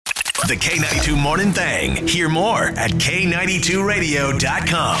the K92 Morning Thing. Hear more at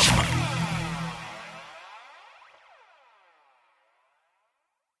K92Radio.com.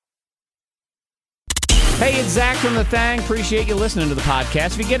 Hey, it's Zach from The Thang. Appreciate you listening to the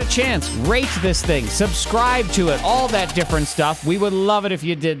podcast. If you get a chance, rate this thing, subscribe to it, all that different stuff. We would love it if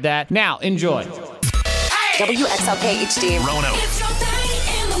you did that. Now, enjoy. WXLK HD. Rono.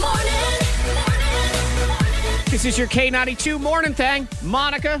 This is your K92 Morning Thing.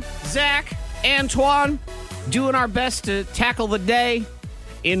 Monica, Zach, Antoine, doing our best to tackle the day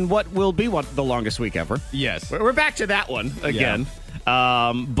in what will be the longest week ever. Yes. We're back to that one again.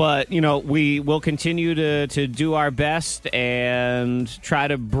 But, you know, we will continue to do our best and try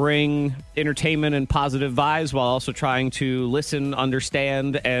to bring entertainment and positive vibes while also trying to listen,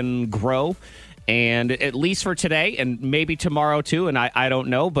 understand, and grow. And at least for today, and maybe tomorrow too, and I don't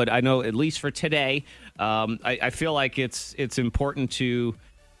know, but I know at least for today, I feel like it's important to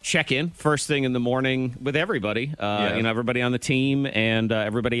check in first thing in the morning with everybody, you know, everybody on the team and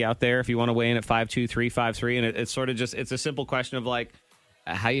everybody out there. If you want to weigh in at 52353, and it's sort of just, it's a simple question of like,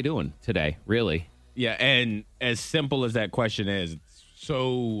 how you doing today, really? Yeah, and as simple as that question is, it's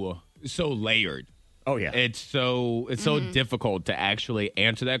so layered. Oh yeah, it's so difficult to actually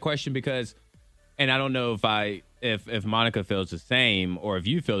answer that question because, and I don't know if Monica feels the same or if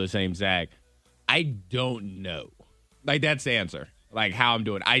you feel the same, Zach. I don't know. Like that's the answer. Like how I'm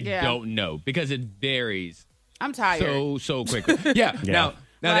doing. I don't know because it varies. I'm tired. So quickly. Yeah. Now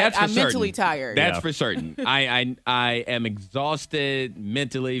that's for I'm certain. mentally tired. That's for certain. I am exhausted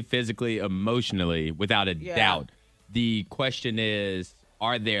mentally, physically, emotionally, without a doubt. The question is,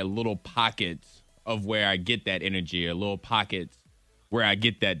 are there little pockets of where I get that energy or little pockets where I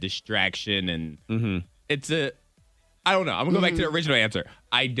get that distraction? And I don't know. I'm going to go back to the original answer.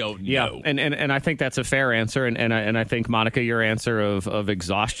 I don't know. Yeah, and I think that's a fair answer. And I think, Monica, your answer of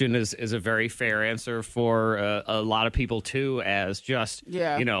exhaustion is a very fair answer for a lot of people, too, as just,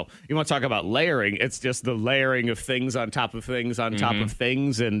 you know, you want to talk about layering. It's just the layering of things on top of things on top of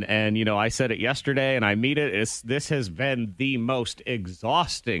things. And, you know, I said it yesterday, and I mean it. This has been the most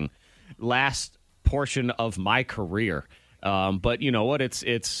exhausting last portion of my career. But you know what?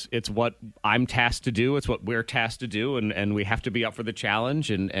 It's what I'm tasked to do. It's what we're tasked to do, and we have to be up for the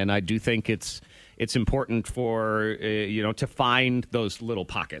challenge. And I do think it's important for you know, to find those little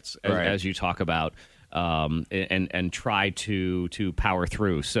pockets as you talk about, and try to power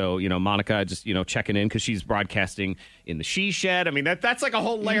through. So you know, Monica just checking in because she's broadcasting in the she shed. I mean that's like a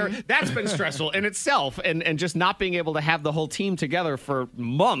whole layer that's been stressful in itself, and just not being able to have the whole team together for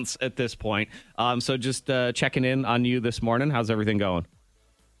months at this point. So just checking in on you this morning. How's everything going?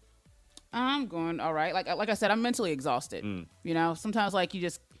 I'm going all right. Like I said, I'm mentally exhausted. You know, sometimes like you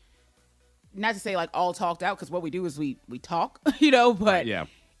just, not to say like all talked out, because what we do is we talk. You know, but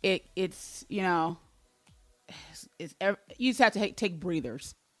it's you know. You just have to take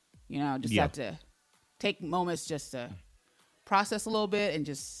breathers, you know, just have to take moments just to process a little bit and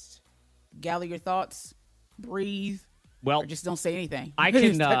just gather your thoughts, breathe. Well, or just don't say anything. I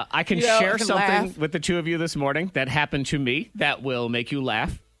can share something with the two of you this morning that happened to me that will make you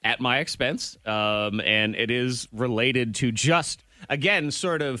laugh at my expense. And it is related to just, again,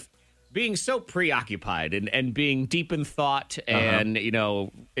 sort of being so preoccupied and being deep in thought and, you know,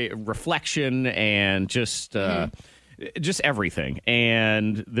 reflection and just everything.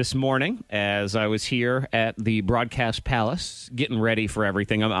 And this morning, as I was here at the Broadcast Palace, getting ready for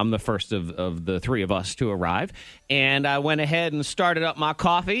everything, I'm the first of the three of us to arrive. And I went ahead and started up my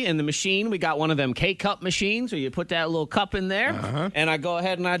coffee in the machine. We got one of them K-cup machines where you put that little cup in there. And I go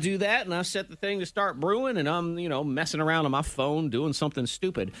ahead and I do that. And I set the thing to start brewing. And I'm, you know, messing around on my phone, doing something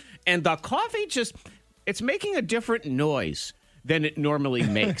stupid. And the coffee it's making a different noise than it normally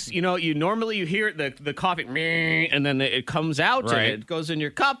makes. You know, you hear the coffee, and then it comes out and it goes in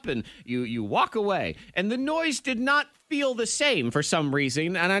your cup and you walk away. And the noise did not feel the same for some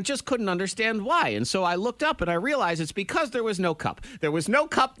reason, and I just couldn't understand why. And so I looked up and I realized it's because there was no cup. There was no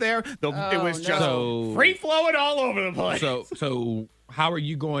cup there. It was just free-flowing all over the place. So how are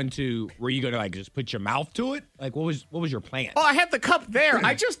you going to, were you going to like just put your mouth to it? Like what was your plan? Oh, I had the cup there.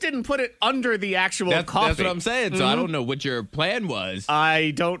 I just didn't put it under the actual coffee. That's what I'm saying. So I don't know what your plan was.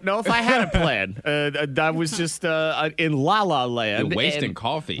 I don't know if I had a plan. I was just in La La Land. You're wasting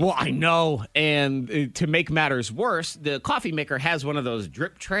coffee. Well, I know. And to make matters worse, the coffee maker has one of those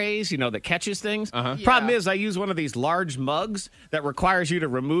drip trays, that catches things. Uh-huh. Yeah. Problem is, I use one of these large mugs that requires you to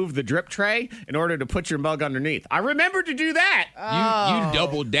remove the drip tray in order to put your mug underneath. I remember to do that. You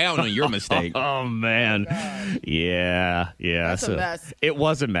doubled down on your mistake. Oh man, yeah. That's a mess. It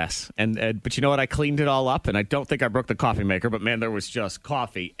was a mess, but you know what? I cleaned it all up, and I don't think I broke the coffee maker. But man, there was just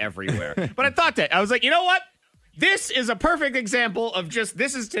coffee everywhere. But I thought that I was like, you know what? This is a perfect example of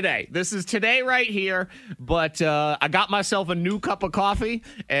this is today. This is today right here. But I got myself a new cup of coffee,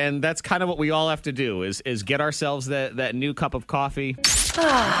 and that's kind of what we all have to do is get ourselves that new cup of coffee.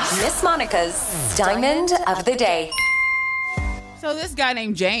 Miss Monica's Diamond of the Day. So this guy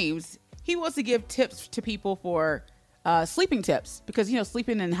named James, he wants to give tips to people for sleeping tips because,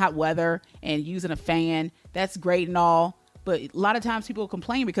 sleeping in hot weather and using a fan, that's great and all. But a lot of times people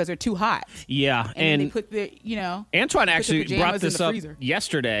complain because they're too hot. Yeah. And they put their, Antoine actually brought this up freezer.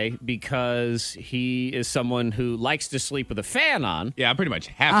 yesterday because he is someone who likes to sleep with a fan on. Yeah, I pretty much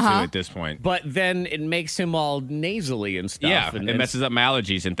have to at this point. But then it makes him all nasally and stuff. Yeah, and it messes up my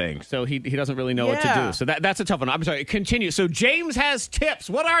allergies and things. So he doesn't really know what to do. So that's a tough one. I'm sorry. Continue. So James has tips.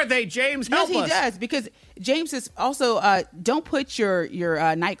 What are they, James? Help us. Yes, he does. Because James is also, don't put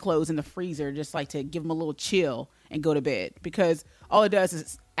your night clothes in the freezer just like to give them a little chill and go to bed, because all it does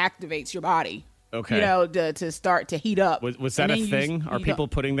is activates your body. Okay. To start to heat up. Was that a thing? Are people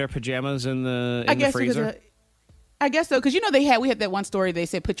putting their pajamas in the freezer? I guess so, because we had that one story. They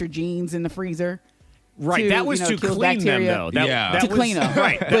said put your jeans in the freezer. Right, that was to clean them, though. That to was, clean them.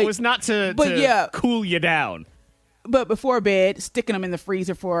 Right, that was not to cool you down. But before bed, sticking them in the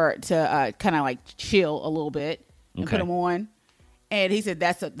freezer to kind of like chill a little bit and put them on. And he said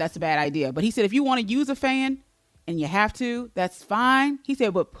that's a bad idea. But he said if you want to use a fan and you have to, that's fine. He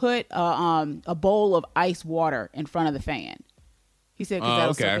said, but put a bowl of ice water in front of the fan. He said because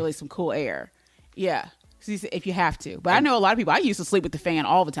that'll circulate some cool air. Yeah, he said if you have to. But I know a lot of people. I used to sleep with the fan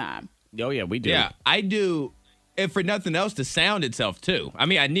all the time. Oh yeah, we do. Yeah, I do. If for nothing else, the sound itself too. I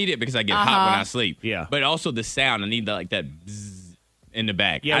mean, I need it because I get hot when I sleep. Yeah, but also the sound. I need that bzz in the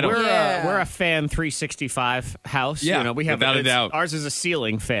back. Yeah, we're a fan 365 house. Yeah, we have without a doubt. Ours is a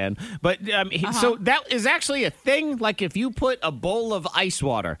ceiling fan, but so that is actually a thing. Like if you put a bowl of ice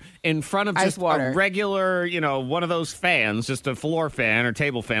water in front of just a regular, one of those fans, just a floor fan or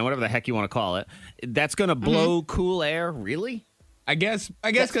table fan, whatever the heck you want to call it, that's going to blow cool air. Really? I guess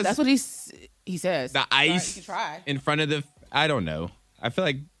because that's what he says. The ice in front of I don't know. I feel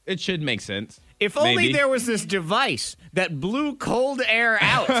like it should make sense. If only there was this device that blew cold air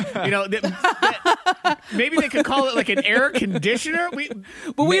out. Maybe they could call it like an air conditioner.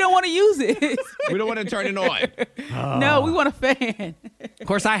 But we don't want to use it. We don't want to turn it on. No, we want a fan. Of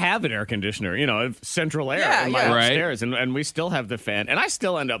course, I have an air conditioner, central air in my upstairs, and we still have the fan, and I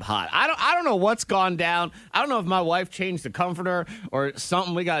still end up hot. I don't know what's gone down. I don't know if my wife changed the comforter or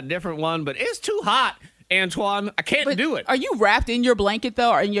something. We got a different one, but it's too hot. Antoine, I can't do it. Are you wrapped in your blanket,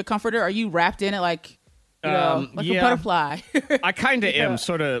 though, or in your comforter? Are you wrapped in it like a butterfly? I kind of am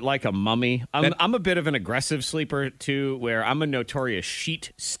sort of like a mummy. I'm a bit of an aggressive sleeper, too, where I'm a notorious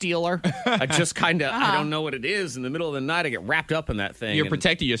sheet stealer. I just kind of, I don't know what it is. In the middle of the night, I get wrapped up in that thing. You're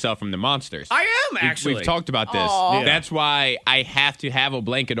protecting yourself from the monsters. I am, actually. We've talked about this. Yeah. That's why I have to have a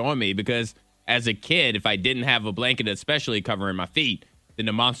blanket on me, because as a kid, if I didn't have a blanket, especially covering my feet, then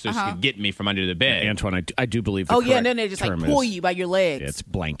the monsters could get me from under the bed. Antoine, I do believe the and then they just pull you by your legs. It's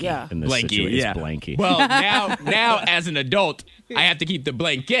blankie. Yeah. In this situation. It's blankie. Well, now as an adult, I have to keep the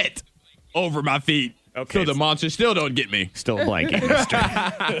blanket over my feet. Okay. So the monsters still don't get me. Still a blanket, mister.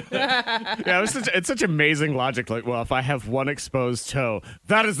 It's such amazing logic. Like, well, if I have one exposed toe,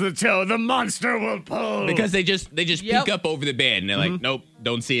 that is the toe the monster will pull. Because they just peek up over the bed and they're like, nope,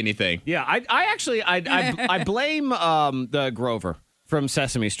 don't see anything. Yeah, I actually blame the Grover from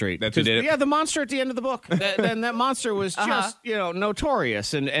Sesame Street. That's who did it? Yeah, the monster at the end of the book. And that monster was just,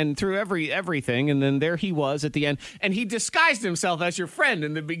 notorious and through everything. And then there he was at the end. And he disguised himself as your friend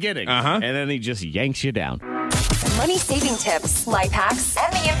in the beginning. And then he just yanks you down. Money-saving tips, life hacks,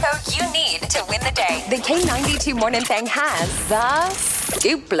 and the info you need to win the day. The K92 Morning Thing has the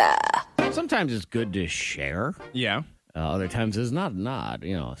Dupla. Sometimes it's good to share. Yeah. Other times it's not.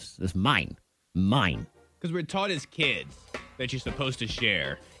 It's mine. Because we're taught as kids that you're supposed to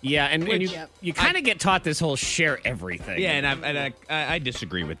share. Yeah, and you kind of get taught this whole share everything. Yeah, and I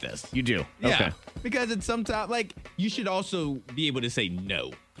disagree with this. You do? Yeah, okay. Because it's sometimes, you should also be able to say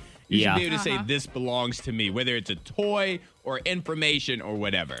no. You should be able to say, this belongs to me, whether it's a toy or information or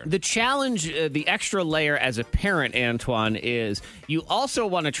whatever. The challenge, the extra layer as a parent, Antoine, is you also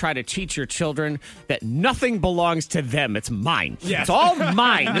want to try to teach your children that nothing belongs to them. It's mine. Yes. It's all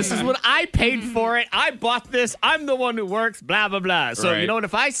mine. This is what I paid for it. I bought this. I'm the one who works, blah, blah, blah. So, you know what?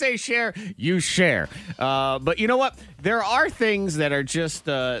 If I say share, you share. But you know what? There are things that are just,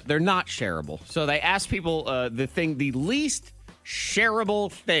 they're not shareable. So they ask people the least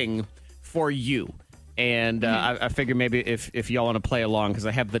shareable thing for you. And I figure maybe if y'all want to play along, because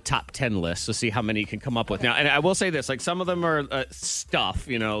I have the top 10 list, so see how many you can come up with. Now, and I will say this, like some of them are stuff,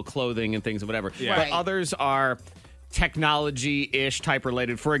 clothing and things, whatever. Yeah. But others are technology-ish type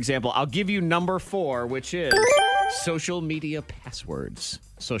related. For example, I'll give you number 4, which is social media passwords.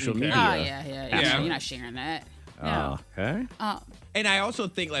 Social media. Oh, yeah. You're not sharing that. No. Okay. And I also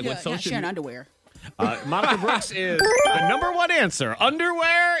think with social not sharing underwear. Monica Brooks is the number 1 answer.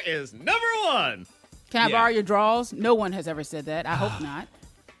 Underwear is number 1. Can I borrow your drawers? No one has ever said that. I hope not.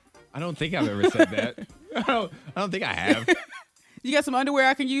 I don't think I've ever said that. I don't think I have. You got some underwear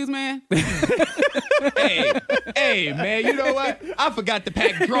I can use, man? Hey, man, you know what? I forgot to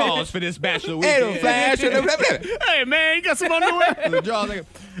pack drawers for this bachelor weekend. Hey, man, you got some underwear?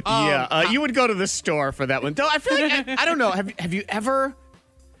 You would go to the store for that one. Though I feel like, I don't know, have you ever,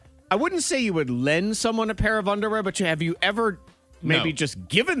 I wouldn't say you would lend someone a pair of underwear, but have you ever maybe just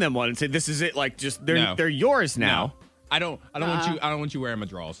given them one and say, this is it, like just they're yours now? No. I don't want you wearing my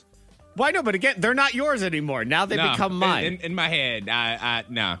drawers. Why no? But again, they're not yours anymore. Now they become mine. In my head,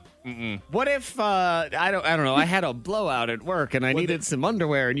 no. What if I don't know? I had a blowout at work and I needed some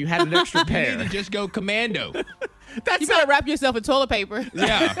underwear, and you had an extra pair. You need to just go commando. You better wrap yourself in toilet paper.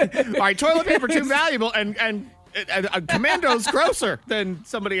 Yeah. All right, toilet paper too valuable, and commando's grosser than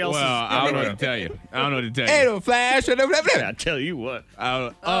somebody else's. Well, I don't know what to tell you. Hey, no flash. I tell you what.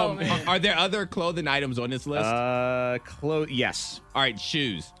 Are there other clothing items on this list? Yes. All right,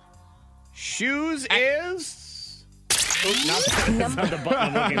 shoes. Shoes is. That's not the button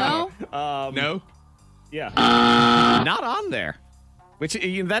I'm looking for. No. Yeah. Not on there. Which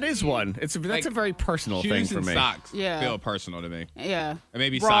that is one. That's a very personal thing for me. Shoes and socks feel personal to me. Yeah. And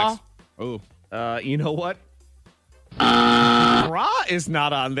maybe socks. Oh. You know what? Bra is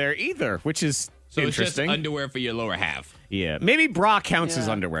not on there either, which is interesting. It's just underwear for your lower half. Yeah. Maybe bra counts as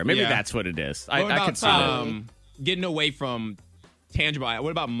underwear. Maybe that's what it is. I could see that. Getting away from tangible.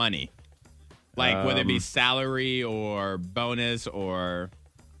 What about money? Like whether it be salary or bonus or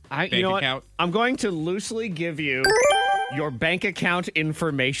bank account? I'm going to loosely give you your bank account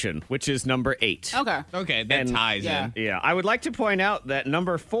information, which is number 8. Okay, that ties in. Yeah, I would like to point out that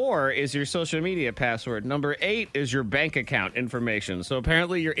number 4 is your social media password. Number 8 is your bank account information. So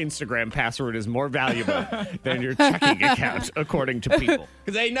apparently your Instagram password is more valuable than your checking account, according to people.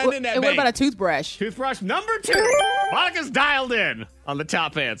 Because ain't nothing in that bank. What about a toothbrush? Toothbrush number 2. Monica's dialed in on the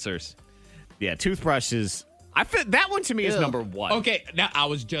top answers. Yeah, toothbrush is... that one to me is number 1. Okay, now I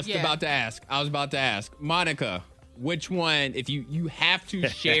was just about to ask. Monica, which one, if you have to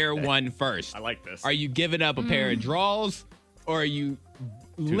share one first. I like this. Are you giving up a pair of drawers or are you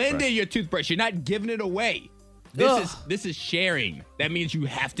lending your toothbrush? You're not giving it away. This is sharing. That means you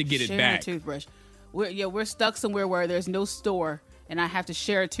have to get it back. Share a toothbrush. We're stuck somewhere where there's no store and I have to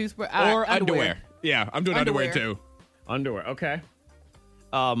share a toothbrush. Or underwear. Yeah, I'm doing underwear too. Underwear, okay.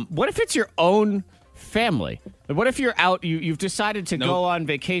 What if it's your own family? What if you're out, you've decided to go on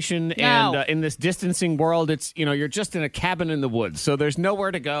vacation and in this distancing world, it's, you're just in a cabin in the woods, so there's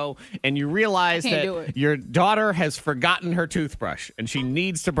nowhere to go, and you realize that your daughter has forgotten her toothbrush and she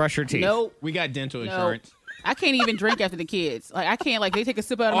needs to brush her teeth. Nope. We got dental insurance. I can't even drink after the kids. Like I can't. Like they take a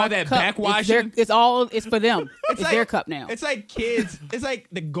sip out of my that cup. backwashing. It's for them. It's their cup now. It's like kids. It's like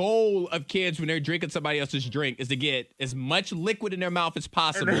the goal of kids when they're drinking somebody else's drink is to get as much liquid in their mouth as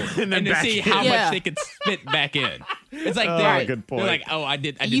possible and to see how much they can spit back in. It's like good point. They're like, I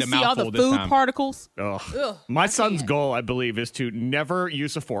did a mouthful this time. You see all the food particles? Ugh. My son's goal, I believe, is to never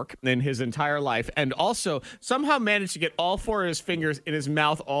use a fork in his entire life, and also somehow manage to get all 4 of his fingers in his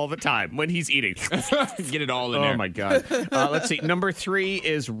mouth all the time when he's eating. Get it all in there. Oh my God. Let's see. Number 3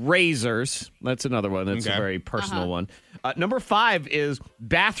 is razors. That's another one. That's a very personal one. Number 5 is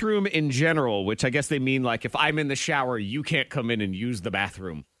bathroom in general, which I guess they mean like if I'm in the shower, you can't come in and use the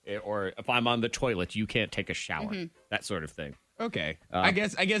bathroom. Or if I'm on the toilet, you can't take a shower. That sort of thing. Okay. I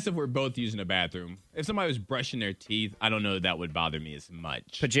guess if we're both using a bathroom, if somebody was brushing their teeth, I don't know that would bother me as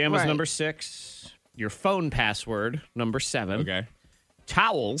much. Pajamas, number 6. Your phone password, number 7. Okay.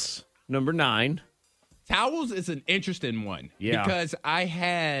 Towels, number 9. Towels is an interesting one. Yeah. Because I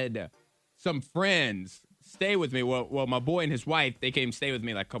had some friends stay with me. Well, my boy and his wife, they came stay with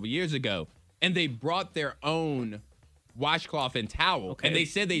me like a couple years ago, and they brought their own washcloth and towel, and they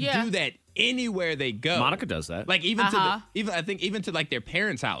said they do that anywhere they go. Monica does that. Like even to like their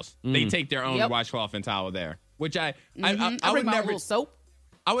parents' house, they take their own washcloth and towel there. Which I would never little soap.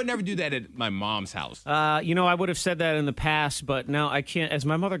 I would never do that at my mom's house. I would have said that in the past, but now I can't. As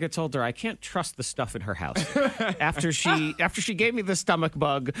my mother gets older, I can't trust the stuff in her house. After she gave me the stomach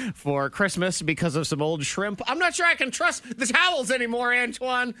bug for Christmas because of some old shrimp, I'm not sure I can trust the towels anymore,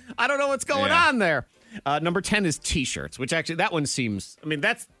 Antoine. I don't know what's going on there. Number 10 is T-shirts, which actually that one seems. I mean,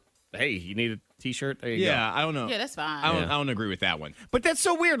 that's. Hey, you need a T-shirt? There you go. Yeah, I don't know. Yeah, that's fine. I don't agree with that one. But that's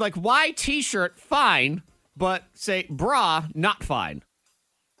so weird. Like, why T-shirt fine, but say bra not fine?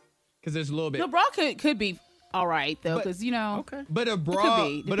 Because there's a little bit. The bra could be all right though, because Okay. But a bra, it could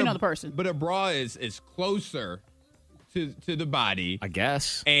be, depending on the person. But a bra is closer to the body, I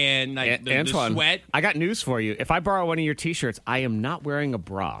guess. And like the Antoine, sweat. I got news for you. If I borrow one of your T-shirts, I am not wearing a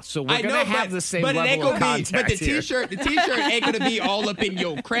bra, so we're gonna have the same level of contact. But the T-shirt ain't gonna be all up in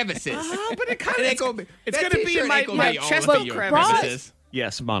your crevices. But it kind of it's gonna be in my chest crevices.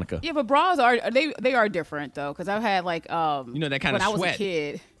 Yes, Monica. Yeah, but bras they are different though, because I've had like that kind of sweat. when I was a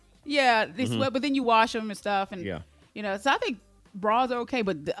kid. Yeah, they sweat, but then you wash them and stuff, and so I think bras are okay,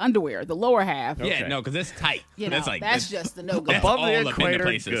 but the underwear, the lower half, because it's tight. That's just the no go. Above the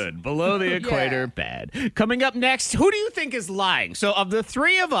equator, good. Below the equator, bad. Coming up next, who do you think is lying? So of the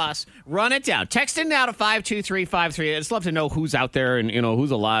three of us, run it down. Text in now to 52353. I'd just love to know who's out there and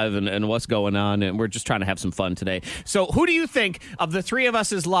who's alive and what's going on. And we're just trying to have some fun today. So who do you think of the three of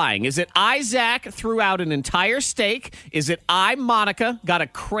us is lying? Is it I, Zach, threw out an entire steak? Is it I, Monica, got a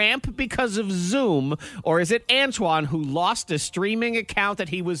cramp because of Zoom? Or is it Antoine who lost a streaming account that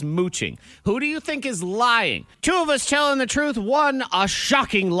he was mooching? Who do you think is lying? Two of us telling the truth, one a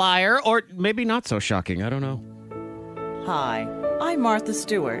shocking liar, or maybe not so shocking. I don't know. Hi, I'm Martha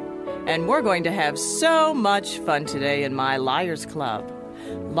Stewart, and we're going to have so much fun today in my Liars Club.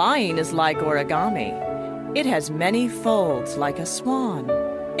 Lying is like origami. It has many folds like a swan.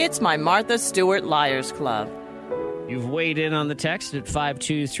 It's my Martha Stewart Liars Club. You've weighed in on the text at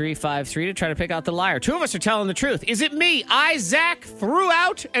 52353 to try to pick out the liar. Two of us are telling the truth. Is it me? I, Zach, threw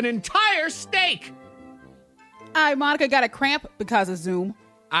out an entire steak. I, Monica, got a cramp because of Zoom.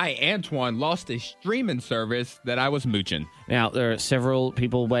 I, Antoine, lost a streaming service that I was mooching. Now, there are several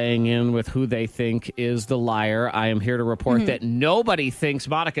people weighing in with who they think is the liar. I am here to report that nobody thinks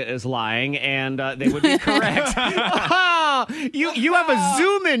Monica is lying, and they would be correct. You have a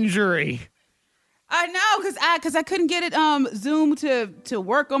Zoom injury. I know, because I couldn't get it Zoom to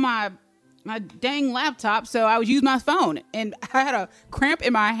work on my dang laptop, so I would use my phone, and I had a cramp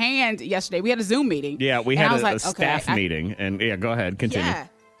in my hand yesterday. We had a Zoom meeting. Yeah, we had a staff meeting, and go ahead, continue. Yeah,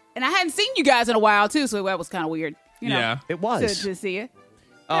 and I hadn't seen you guys in a while too, so that was kind of weird. Yeah, it was to see it.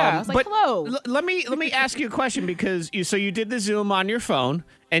 Yeah, I was like, hello. Let me ask you a question, because you did the Zoom on your phone,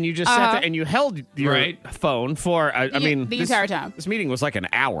 and you just sat there and you held your phone for the entire time. This meeting was like an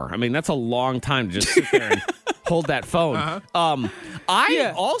hour. I mean, that's a long time to just sit there and hold that phone.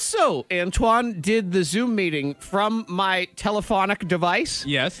 I also, Antoine, did the Zoom meeting from my telephonic device.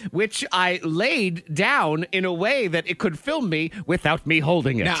 Yes, which I laid down in a way that it could film me without me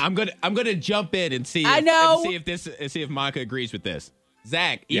holding it. Now I'm gonna jump in and see. See if Monica agrees with this.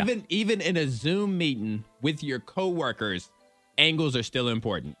 Zach, even in a Zoom meeting with your coworkers, angles are still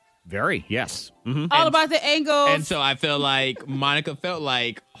important. Very, yes. Mm-hmm. All about the angles. And so I feel like Monica felt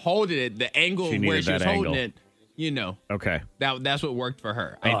like holding it, the angle where she was holding it, Okay. That's what worked for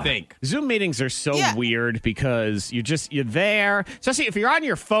her, I think. Zoom meetings are so weird because you're there. Especially if you're on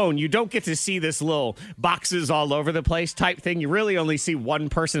your phone, you don't get to see this little boxes all over the place type thing. You really only see one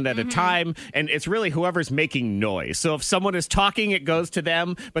person at a time, and it's really whoever's making noise. So if someone is talking, it goes to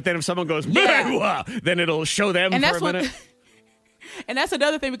them, but then if someone goes, then it'll show them for a minute. And that's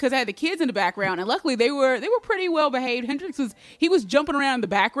another thing, because I had the kids in the background, and luckily they were pretty well behaved. Hendrix was jumping around in the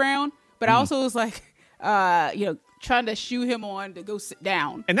background, but I also was like, trying to shoo him on to go sit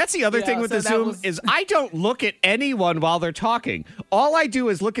down. And that's the other thing with the Zoom is I don't look at anyone while they're talking. All I do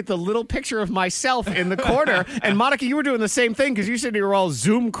is look at the little picture of myself in the corner. And Monica, you were doing the same thing because you said you were all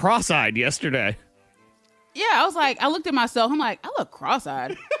Zoom cross-eyed yesterday. Yeah, I looked at myself. I'm like, I look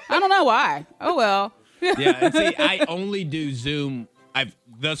cross-eyed. I don't know why. Oh, well. Yeah, and see, I only do Zoom.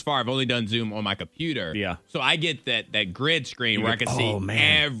 Thus far, I've only done Zoom on my computer. Yeah. So I get that grid screen where I can see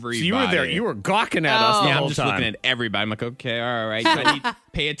everybody. So you were there. You were gawking at us the whole time. I'm just looking at everybody. I'm like, okay, all right. So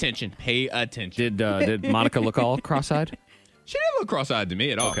pay attention. Pay attention. Did Monica look all cross-eyed? She didn't look cross-eyed to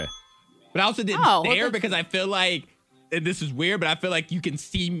me at all. Okay. But I also didn't stare because I feel like and this is weird, but I feel like you can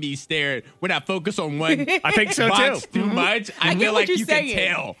see me staring when I focus on one. I think so box too. Too much. I feel like you can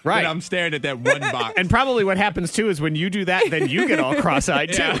tell right. that I'm staring at that one box. And probably what happens too is when you do that, then you get all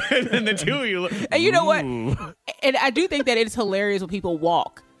cross-eyed too, and the two of you. And you know what? And I do think that it's hilarious when people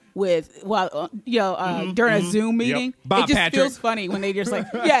walk with during a Zoom meeting. Bob it just Patrick. feels funny when they just like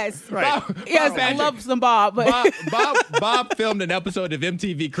yes, right. Yes, I love some Bob. But Bob filmed an episode of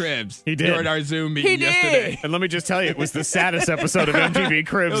MTV Cribs. He did during our Zoom meeting yesterday. And let me just tell you, it was the saddest episode of MTV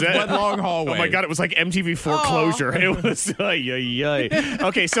Cribs. It was one long hallway. Oh my God, it was like MTV foreclosure. It was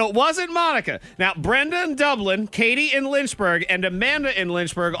Okay, so it wasn't Monica. Now, Brenda in Dublin, Katie in Lynchburg, and Amanda in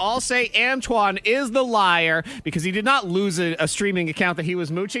Lynchburg all say Antoine is the liar because he did not lose a streaming account that he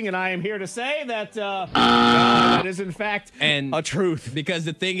was mooching, and I am here to say that that is in fact a truth. Because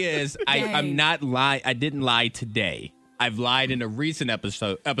the thing is, I'm not lying. I didn't lie today. I've lied in a recent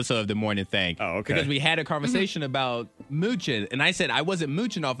episode of The Morning Thing. Oh, okay. Because we had a conversation about mooching, and I said I wasn't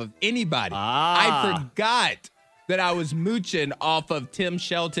mooching off of anybody. Ah. I forgot that I was mooching off of Tim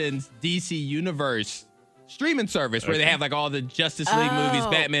Shelton's DC Universe streaming service where they have like all the Justice League movies,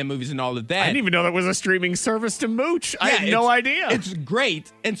 Batman movies, and all of that. I didn't even know that was a streaming service to mooch. I had no idea. It's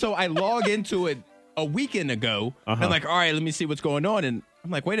great. And so I log into it a weekend ago. And I'm like, all right, let me see what's going on. And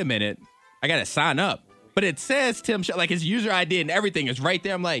I'm like, wait a minute. I got to sign up. But it says Tim Shelton, like his user ID and everything is right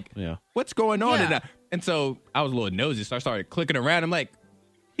there. I'm like, what's going on? Yeah. And so I was a little nosy. So I started clicking around. I'm like,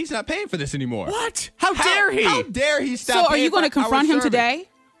 he's not paying for this anymore. What? How dare he? How dare he stop? So are you going to confront him today?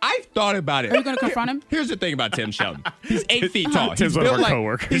 I've thought about it. Are you going to confront him? Here's the thing about Tim Shelton. He's 8 feet tall. Tim's one of our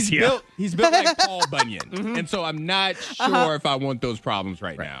coworkers. He's built like Paul Bunyan. And so I'm not sure if I want those problems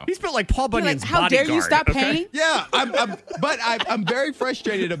right now. He's built like Paul Bunyan's How bodyguard. dare you stop paying? Yeah, I'm very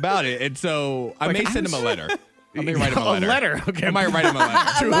frustrated about it. And so I may send him a letter. I may write him a letter. A letter, okay. I might write him a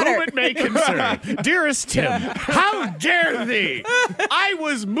letter. To whom it may concern. Dearest Tim, how dare thee? I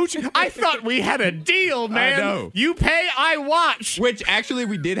was mooching. I thought we had a deal, man. I know. You pay, I watch. Which actually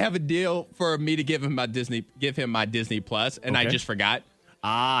we did have a deal for me to give him my Disney Plus, and I just forgot.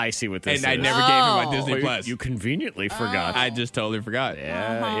 I see what this is. And I never gave him my Disney Plus. You conveniently forgot. I just totally forgot.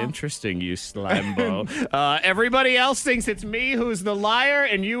 Yeah, interesting, you slambo. Everybody else thinks it's me who's the liar,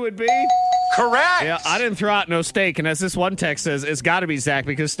 and you would be? Correct. Yeah, I didn't throw out no steak, and as this one text says, it's got to be Zach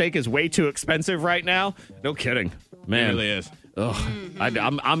because steak is way too expensive right now. No kidding. Man. It really is. Ugh,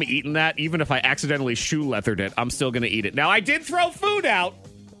 I'm eating that. Even if I accidentally shoe leathered it, I'm still going to eat it. Now, I did throw food out.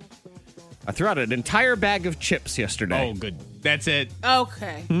 I threw out an entire bag of chips yesterday. Oh, good. That's it.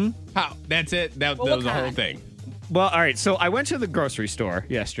 Okay. How? That's it. That was the whole thing. Well, all right. So I went to the grocery store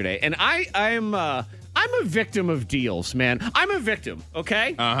yesterday, and I'm a victim of deals, man. I'm a victim,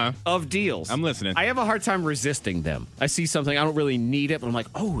 okay? Of deals. I'm listening. I have a hard time resisting them. I see something, I don't really need it, but I'm like,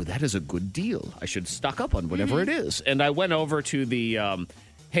 oh, that is a good deal. I should stock up on whatever it is. And I went over to the,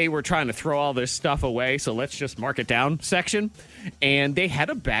 hey, we're trying to throw all this stuff away, so let's just mark it down section. And they had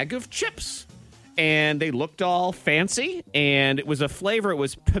a bag of chips. And they looked all fancy, and it was a flavor. It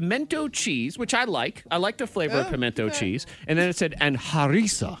was pimento cheese, which I like. I like the flavor of pimento cheese. And then it said, and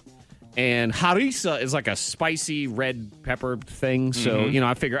harissa. And harissa is like a spicy red pepper thing. So,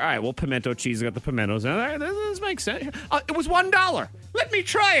 I figure, all right, well, pimento cheese, I got the pimentos. And all right, this makes sense. It was $1. Let me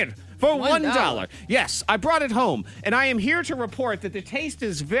try it for $1. Yes, I brought it home. And I am here to report that the taste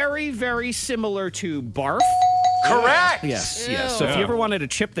is very, very similar to barf. Correct. Yes, yes. So if you ever wanted a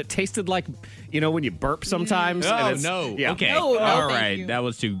chip that tasted like, when you burp sometimes. Oh, no. Yeah. Okay. No, all thank right. you. That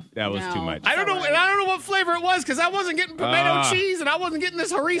was too much. I don't know. And I don't know what flavor it was because I wasn't getting pimento cheese and I wasn't getting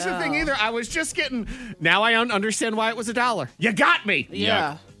this harissa thing either. I was just getting. Now I understand why it was $1. You got me.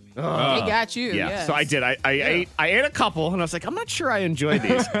 Yeah. They got you. Yeah. Yes. So I did. I ate a couple and I was like, I'm not sure I enjoy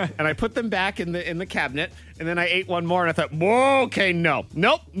these. And I put them back in the cabinet. And then I ate one more and I thought, whoa, okay, nope,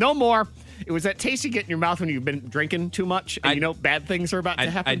 no more. It was that taste you get in your mouth when you've been drinking too much and bad things are about to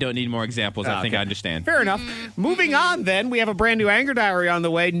happen. I don't need more examples. I think I understand. Fair enough. Moving on then, we have a brand new Anger Diary on the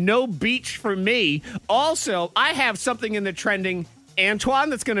way. No beach for me. Also, I have something in the trending,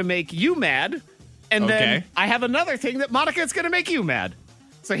 Antoine, that's going to make you mad. And then I have another thing that Monica is going to make you mad.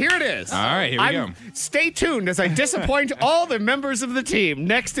 So here it is. All right, here we go. Stay tuned as I disappoint all the members of the team.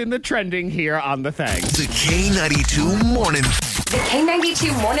 Next in the trending here on The Thang. The K92 Morning. The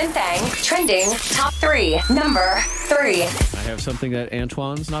K92 Morning Thang trending top 3. Number 3. I have something that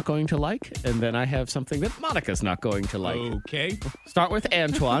Antoine's not going to like, and then I have something that Monica's not going to like. Okay. Start with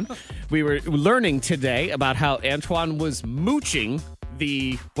Antoine. We were learning today about how Antoine was mooching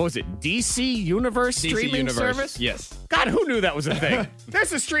the, what was it, DC Universe streaming service? Yes. God, who knew that was a thing?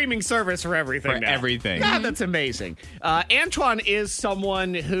 There's a streaming service for everything now. Everything. God, that's amazing. Antoine is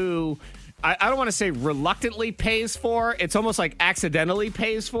someone who I don't want to say reluctantly pays for. It's almost like accidentally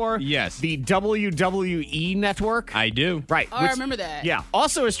pays for. Yes. The WWE Network. I do. Right. Oh, I remember that. Yeah.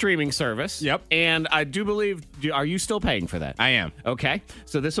 Also a streaming service. Yep. And I do believe, are you still paying for that? I am. Okay.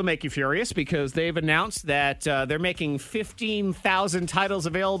 So this will make you furious because they've announced that they're making 15,000 titles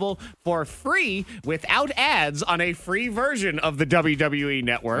available for free without ads on a free version of the WWE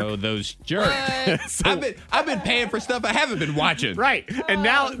Network. Oh, those jerks. I've been paying for stuff I haven't been watching. Right. And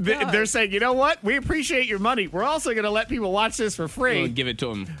now they're saying, you know what? We appreciate your money. We're also going to let people watch this for free. We'll give it to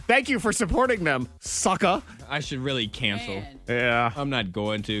them. Thank you for supporting them, sucker. I should really cancel. Man. Yeah. I'm not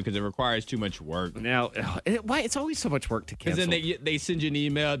going to because it requires too much work. Now, why? It's always so much work to Because cancel. then they send you an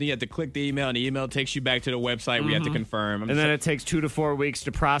email, then you have to click the email, and the email takes you back to the website where you have to confirm. And then it takes 2 to 4 weeks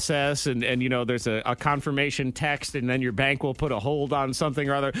to process, and you know, there's a confirmation text, and then your bank will put a hold on something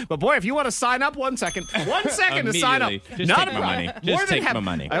or other. But boy, if you want to sign up, 1 second to sign up. Just Not take a my problem. money. Just take my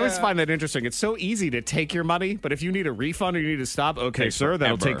money. I always find that interesting. It's so easy to take your money, but if you need a refund or you need to stop, okay, Takes sir,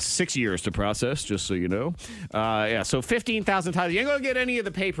 that'll forever. take 6 years to process, just so you know. Yeah, so 15,000 titles. You ain't gonna get any of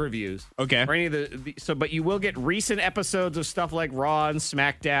the pay-per-views. Okay. Or any of but you will get recent episodes of stuff like Raw and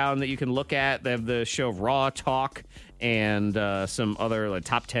SmackDown that you can look at. They have the show Raw Talk and some other like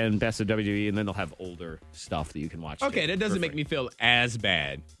top 10 best of WWE, and then they'll have older stuff that you can watch. Okay, that doesn't for make free. me feel as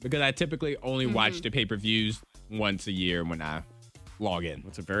bad because I typically only watch the pay-per-views once a year when I log in.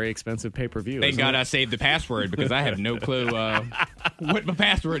 It's a very expensive pay-per-view. Thank isn't God it? I saved the password because I have no clue what my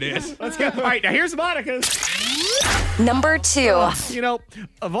password is. Let's get all right. Now here's Monica's. Number 2. You know,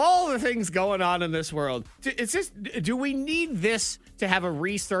 of all the things going on in this world, do we need this to have a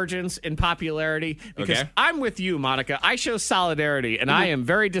resurgence in popularity? Because Okay. I'm with you, Monica. I show solidarity, and I am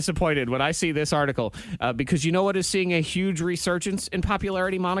very disappointed when I see this article because you know what is seeing a huge resurgence in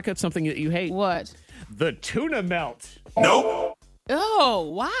popularity, Monica? It's something that you hate. What? The tuna melt. Oh,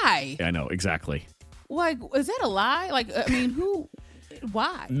 why? I know, exactly. Like, is that a lie? Like, I mean, who?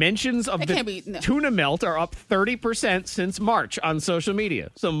 Why? Mentions of It the can't be- no. tuna melt are up 30% since March on social media.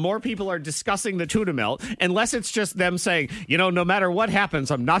 So more people are discussing the tuna melt, unless it's just them saying, you know, no matter what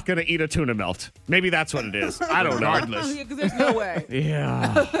happens, I'm not going to eat a tuna melt. Maybe that's what it is. I don't know. Because there's no way.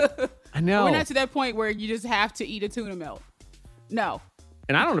 Yeah. I know. We're not to that point where you just have to eat a tuna melt. No.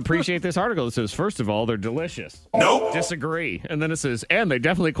 And I don't appreciate this article. It says, first of all, they're delicious. Nope. Disagree. And then it says, and they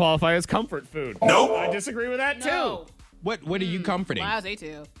definitely qualify as comfort food. Nope. I disagree with that, No. What are you comforting? Lies they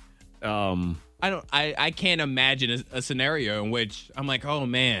too. too. I can't imagine a scenario in which I'm like, oh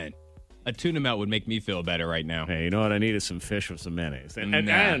man, a tuna melt would make me feel better right now. Hey, you know what? I need is some fish with some mayonnaise. And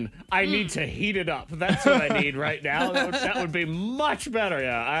Nah. I need to heat it up. That's what I need right now. That would be much better.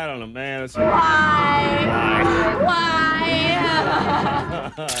 Yeah, I don't know, man. It's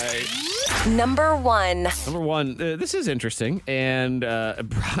Number 1. Number 1, this is interesting, and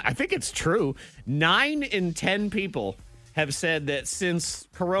I think it's true. 9 in 10 people have said that since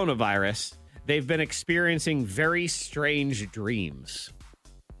coronavirus, they've been experiencing very strange dreams.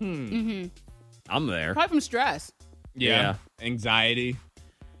 I'm there. Probably from stress. Yeah. Anxiety.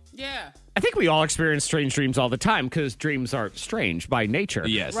 Yeah. I think we all experience strange dreams all the time because dreams are strange by nature.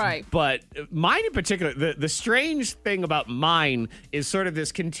 Yes. Right. But mine in particular, the strange thing about mine is sort of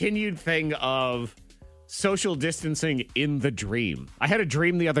this continued thing of social distancing in the dream. I had a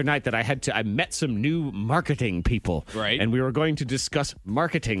dream the other night that I met some new marketing people. Right. And we were going to discuss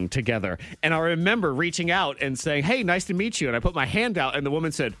marketing together. And I remember reaching out and saying, hey, nice to meet you. And I put my hand out and the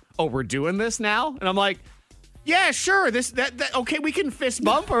woman said, oh, we're doing this now? And I'm like, yeah, sure. Okay, we can fist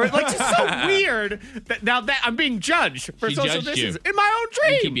bump or like just so weird that I'm being judged for She social judged you. distance in my own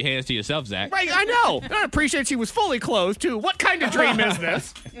dream. Keep your hands to yourself, Zach. Right, I know. And I appreciate she was fully clothed, too. What kind of dream is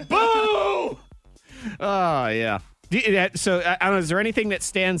this? Boo! Oh, yeah. So, I don't know, is there anything that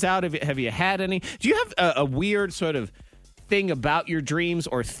stands out? Have you had any? Do you have a weird sort of thing about your dreams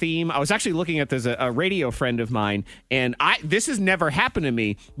or theme? I was actually looking at there's a radio friend of mine, and this has never happened to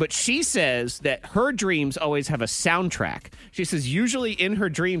me, but she says that her dreams always have a soundtrack. She says usually in her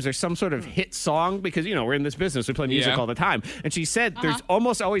dreams there's some sort of hit song because, you know, we're in this business. We play music all the time. And she said there's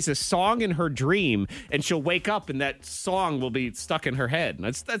almost always a song in her dream, and she'll wake up and that song will be stuck in her head. And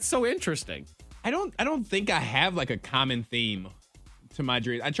that's so interesting. I don't think I have like a common theme to my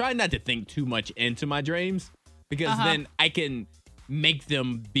dreams. I try not to think too much into my dreams because then I can make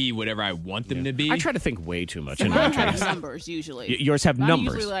them be whatever I want them to be. I try to think way too much in my Mine dreams. have numbers usually. Yours have Mine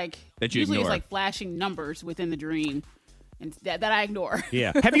numbers. Usually like That you usually ignore. it's like flashing numbers within the dream, and that I ignore.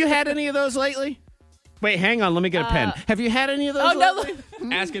 Yeah. Have you had any of those lately? Wait, hang on. Let me get a pen. Have you had any of those Oh no! lately?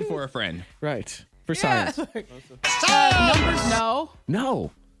 Asking for a friend. Right. For science. Numbers? No.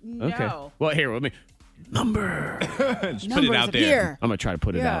 No. Okay. No. Well, here, let me. number. Just put it out there. I'm gonna try to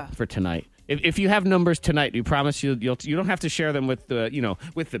put it out for tonight. If you have numbers tonight, you promise you don't have to share them with the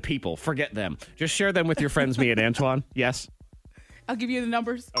with the people. Forget them. Just share them with your friends, me and Antoine. Yes. I'll give you the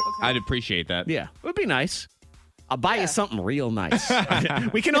numbers. Okay. I'd appreciate that. Yeah, it would be nice. I'll buy you something real nice.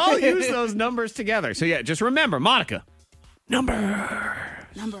 We can all use those numbers together. So yeah, just remember, Monica.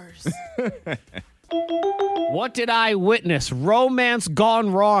 Numbers. What did I witness? Romance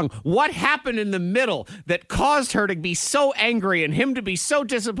gone wrong. What happened in the middle that caused her to be so angry and him to be so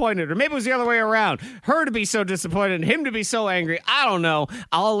disappointed? Or maybe it was the other way around. Her to be so disappointed and him to be so angry. I don't know.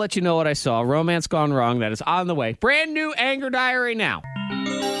 I'll let you know what I saw. Romance gone wrong. That is on the way. Brand new Anger Diary now.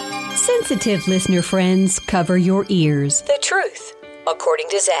 Sensitive listener friends, cover your ears. The truth, according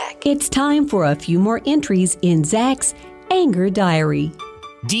to Zach. It's time for a few more entries in Zach's Anger Diary.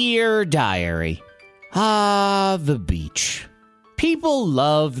 Dear Diary. The beach. People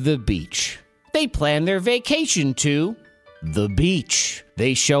love the beach. They plan their vacation to the beach.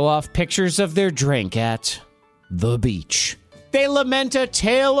 They show off pictures of their drink at the beach. They lament a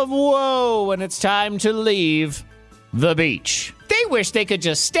tale of woe when it's time to leave the beach. They wish they could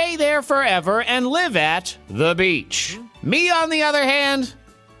just stay there forever and live at the beach. Me, on the other hand,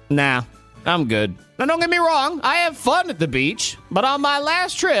 nah, I'm good. Now, don't get me wrong, I have fun at the beach, but on my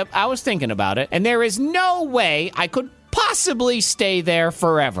last trip, I was thinking about it, and there is no way I could possibly stay there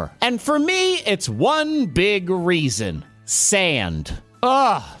forever. And for me, it's one big reason. Sand.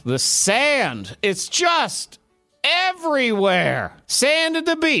 The sand. It's just everywhere. Sand at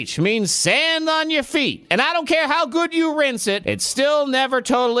the beach means sand on your feet. And I don't care how good you rinse it, it still never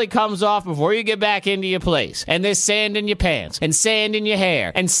totally comes off before you get back into your place. And there's sand in your pants, and sand in your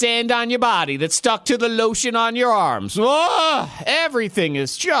hair, and sand on your body that's stuck to the lotion on your arms. Everything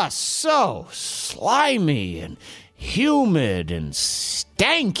is just so slimy and humid and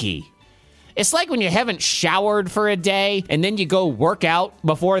stanky. It's like when you haven't showered for a day and then you go work out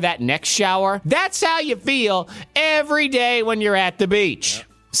before that next shower. That's how you feel every day when you're at the beach. Yep.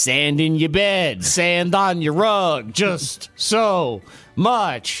 Sand in your bed, sand on your rug, just so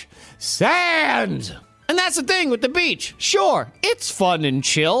much sand. And that's the thing with the beach. Sure, it's fun and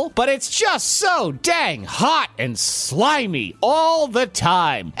chill, but it's just so dang hot and slimy all the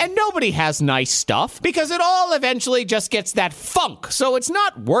time. And nobody has nice stuff because it all eventually just gets that funk, so it's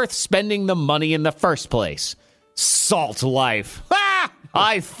not worth spending the money in the first place. Salt life.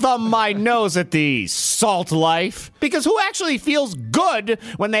 I thumb my nose at the salt life. Because who actually feels good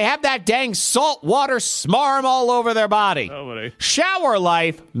when they have that dang salt water smarm all over their body? Nobody. Shower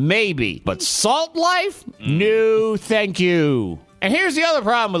life, maybe. But salt life? No, thank you. And here's the other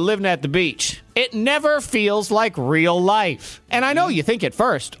problem with living at the beach. It never feels like real life. And I know you think at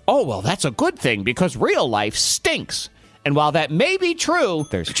first, oh, well, that's a good thing because real life stinks. And while that may be true,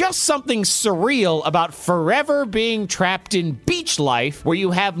 there's just something surreal about forever being trapped in beach life where you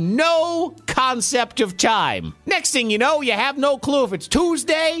have no concept of time. Next thing you know, you have no clue if it's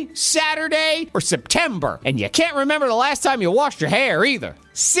Tuesday, Saturday, or September. And you can't remember the last time you washed your hair either.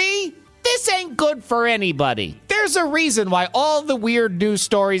 See? This ain't good for anybody. There's a reason why all the weird news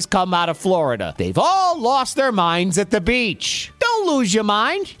stories come out of Florida. They've all lost their minds at the beach. Don't lose your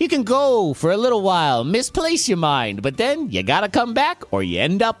mind. You can go for a little while, misplace your mind, but then you gotta come back or you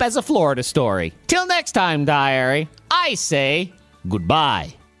end up as a Florida story. Till next time, Diary, I say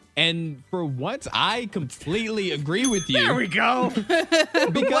goodbye. And for once, I completely agree with you. There we go.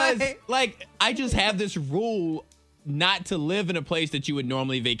 Because, I just have this rule not to live in a place that you would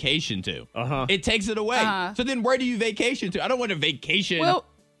normally vacation to. It takes it away. So then where do you vacation to? I don't want to vacation. Well,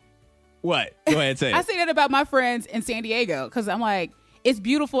 what? Go ahead, say it. I say that about my friends in San Diego because I'm like, it's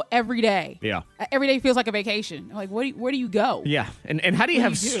beautiful every day. Yeah. Every day feels like a vacation. I'm like, where do you go? Yeah. And how do you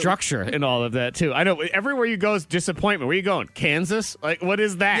have structure in all of that, too? I know everywhere you go is disappointment. Where are you going? Kansas? Like, what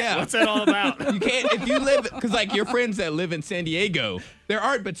is that? Yeah. What's that all about? You can't, if you live, because your friends that live in San Diego, there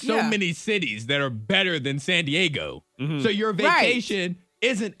aren't but so many cities that are better than San Diego. Mm-hmm. So your vacation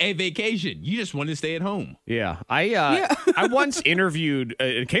isn't a vacation. You just want to stay at home. Yeah. I once interviewed,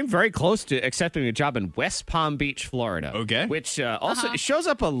 it came very close to accepting a job in West Palm Beach, Florida. Okay. Which also shows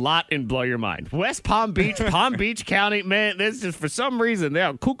up a lot in Blow Your Mind. West Palm Beach, Palm Beach County, man, this is for some reason, they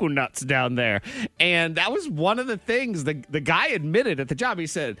are cuckoo nuts down there. And that was one of the things the guy admitted at the job. He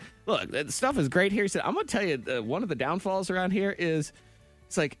said, look, the stuff is great here. He said, I'm going to tell you, one of the downfalls around here is,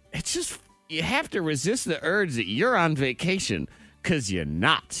 it's just, you have to resist the urge that you're on vacation. Because you're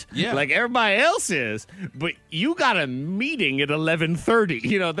not. Yeah. Like everybody else is, but you got a meeting at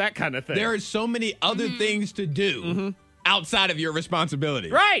 11:30, that kind of thing. There are so many other things to do outside of your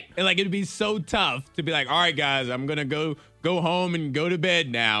responsibility. Right. And it'd be so tough to be like, all right, guys, I'm going to go go home and go to bed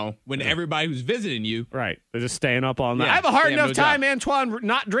now when everybody who's visiting you. Right. They're just staying up all night. Yeah, I have a hard they have enough no time, job. Antoine,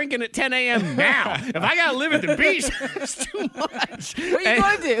 not drinking at 10 a.m. now. If I got to live at the beach, it's too much. What are you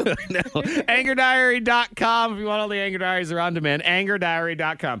going to do? No. AngerDiary.com. If you want all the Anger Diaries, they're on demand.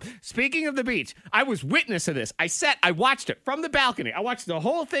 AngerDiary.com. Speaking of the beach, I was witness of this. I watched it from the balcony. I watched the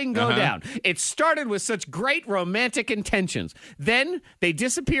whole thing go down. It started with such great romantic intentions. Then they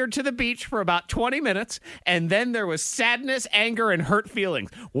disappeared to the beach for about 20 minutes, and then there was sadness, anger, and hurt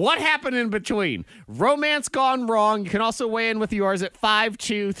feelings. What happened in between? Romance gone wrong. You can also weigh in with yours at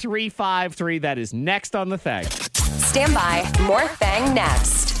 52353. That is next on the thing. Stand by. More Thang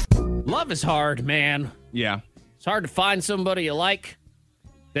next. Love is hard, man. Yeah. It's hard to find somebody you like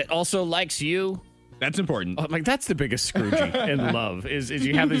that also likes you. That's important. I'm like, that's the biggest Scroogey in love, is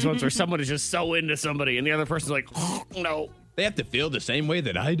you have these ones where someone is just so into somebody and the other person's like, oh, no. They have to feel the same way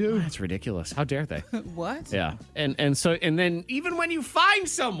that I do. That's ridiculous. How dare they? What? Yeah. And then even when you find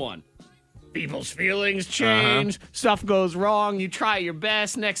someone, people's feelings change, stuff goes wrong, you try your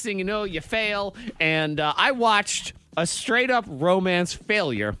best, next thing you know, you fail. And I watched a straight up romance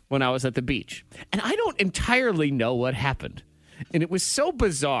failure when I was at the beach. And I don't entirely know what happened. And it was so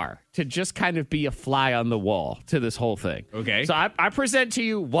bizarre to just kind of be a fly on the wall to this whole thing. Okay. So I present to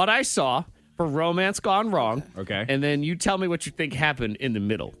you what I saw for romance gone wrong. Okay. And then you tell me what you think happened in the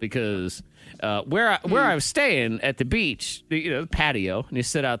middle. Because where I was staying at the beach, the patio, and you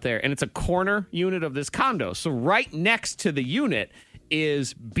sit out there, and it's a corner unit of this condo. So right next to the unit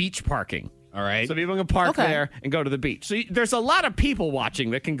is beach parking. All right. So people can park there and go to the beach. So there's a lot of people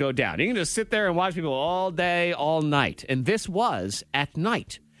watching that can go down. You can just sit there and watch people all day, all night. And this was at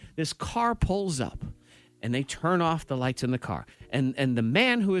night. This car pulls up, and they turn off the lights in the car. And the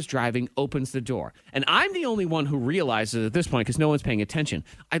man who is driving opens the door. And I'm the only one who realizes at this point, because no one's paying attention.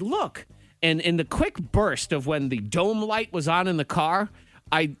 I look, and in the quick burst of when the dome light was on in the car,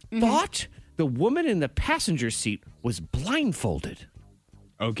 I thought the woman in the passenger seat was blindfolded.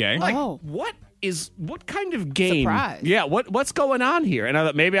 Okay. Like, what kind of game? Surprise. Yeah, what's going on here? And I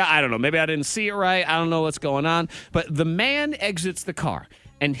thought, maybe I don't know. Maybe I didn't see it right. I don't know what's going on. But the man exits the car,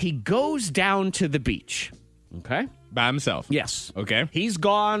 and he goes down to the beach. Okay? By himself? Yes. Okay. He's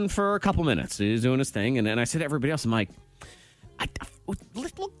gone for a couple minutes. He's doing his thing. And then I said to everybody else, I'm like,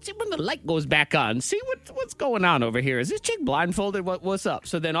 let's look, see when the light goes back on. See what's going on over here. Is this chick blindfolded? What's up?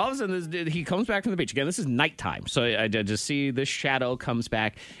 So then all of a sudden he comes back from the beach. Again, this is nighttime. So I just see this shadow comes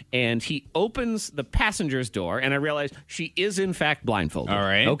back, and he opens the passenger's door, and I realize she is in fact blindfolded. All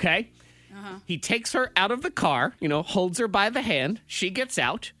right. Okay. He takes her out of the car, holds her by the hand. She gets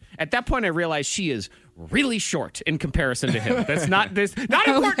out. At that point, I realize she is really short in comparison to him. That's not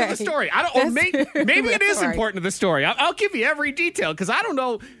important to the story. I don't. Or maybe it is important to the story. I'll give you every detail because I don't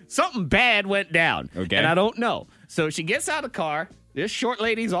know. Something bad went down, okay, and I don't know. So she gets out of the car. This short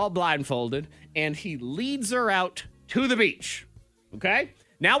lady's all blindfolded, and he leads her out to the beach. Okay.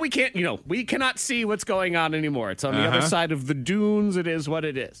 Now we cannot see what's going on anymore. It's on the other side of the dunes. It is what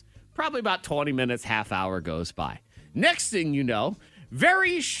it is. Probably about 20 minutes, half hour goes by. Next thing you know,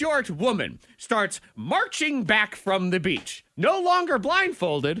 very short woman starts marching back from the beach. No longer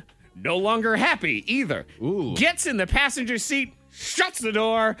blindfolded, no longer happy either. Ooh. Gets in the passenger seat, shuts the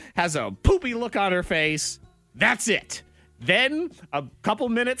door, has a poopy look on her face. That's it. Then, a couple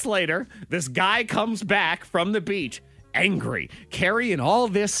minutes later, this guy comes back from the beach, angry, carrying all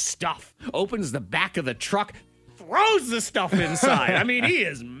this stuff, opens the back of the truck, throws the stuff inside. I mean, he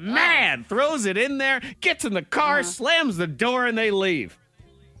is mad. Throws it in there, gets in the car, slams the door, and they leave.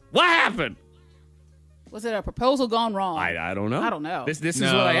 What happened? Was it a proposal gone wrong? I don't know. I don't know. This is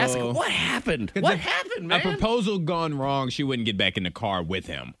what I ask. What happened? What happened, man? A proposal gone wrong, she wouldn't get back in the car with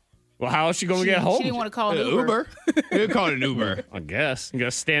him. Well, how is she going to get home? She didn't want to call an Uber. They call it an Uber. I guess. You got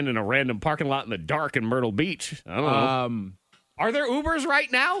to stand in a random parking lot in the dark in Myrtle Beach. I don't know. Are there Ubers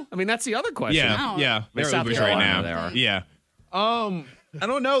right now? I mean, that's the other question. Yeah. There are Ubers right now. There are. Yeah. I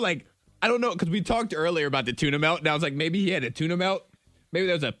don't know. I don't know, because we talked earlier about the tuna melt, and I was like, maybe he had a tuna melt. Maybe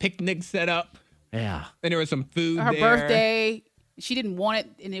there was a picnic set up. Yeah. And there was some food Her there. birthday, she didn't want it,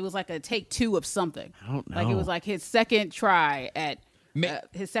 and it was like a take two of something. I don't know. Like it was like his second try at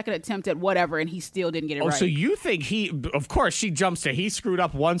his second attempt at whatever, and he still didn't get it right. So you think of course she jumps to he screwed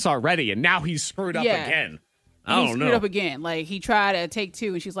up once already, and now he's screwed up again. I don't know. He screwed up again. Like he tried to take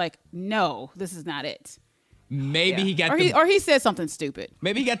two, and she's like, no, this is not it. Maybe he got or he said something stupid.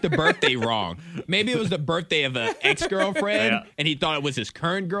 Maybe he got the birthday wrong. Maybe it was the birthday of an ex-girlfriend, and he thought it was his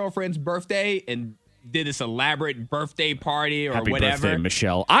current girlfriend's birthday, and did this elaborate birthday party or Happy whatever. birthday,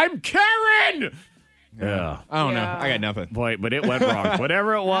 Michelle. I'm Karen! Yeah. I don't know. I got nothing. Boy, but it went wrong.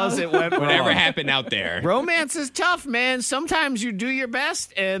 Whatever it was, it went wrong. Whatever happened out there. Romance is tough, man. Sometimes you do your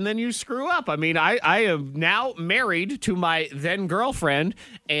best and then you screw up. I mean, I am now married to my then girlfriend,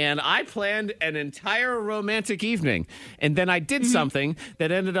 and I planned an entire romantic evening. And then I did something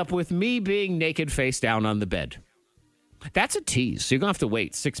that ended up with me being naked face down on the bed. That's a tease. So you're going to have to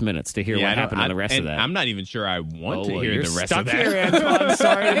wait 6 minutes to hear what happened on the rest of that. I'm not even sure I want to hear the rest stuck of that. Here, Antoine.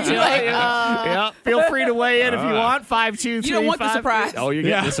 Sorry to tell you. Yeah, feel free to weigh in if you want. 523. You don't want the surprise. Oh, you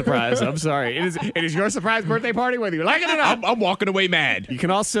get the surprise. I'm sorry. It is your surprise birthday party, whether you like it or not. I'm walking away mad. You can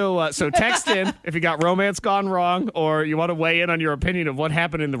also so text in if you got romance gone wrong or you want to weigh in on your opinion of what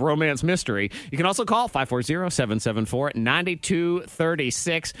happened in the romance mystery. You can also call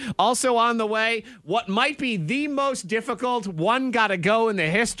 540-774-9236. Also on the way, what might be the most difficult one gotta go in the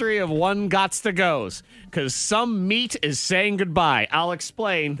history of one gots to goes, because some meat is saying goodbye. I'll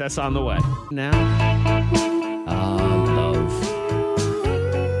explain. That's on the way. Now, love.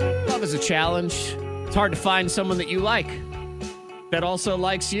 Love is a challenge. It's hard to find someone that you like that also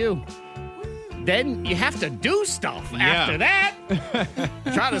likes you. Then you have to do stuff after that.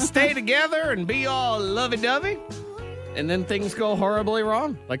 Try to stay together and be all lovey-dovey. And then things go horribly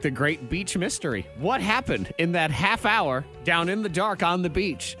wrong, like the great beach mystery. What happened in that half hour down in the dark on the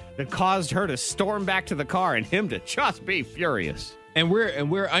beach that caused her to storm back to the car and him to just be furious? And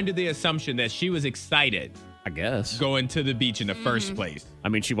we're under the assumption that she was excited, I guess, going to the beach in the first place. I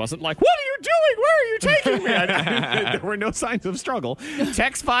mean, she wasn't like, "What are you doing? Where are you taking me?" There were no signs of struggle.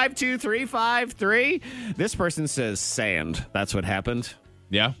 Text 52353. This person says sand. That's what happened.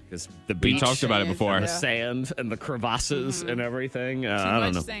 Yeah, because the beach. We talked about it before. The sand and the crevasses and everything. I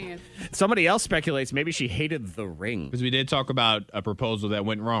don't know. Sand. Somebody else speculates maybe she hated the ring. Because we did talk about a proposal that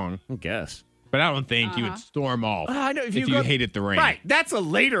went wrong. I guess. But I don't think you would storm off I know, if you hated the ring. Right. That's a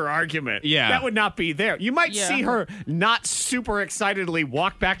later argument. Yeah. That would not be there. You might see her not super excitedly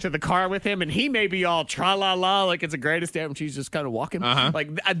walk back to the car with him, and he may be all tra-la-la, like it's the greatest day, and she's just kind of walking.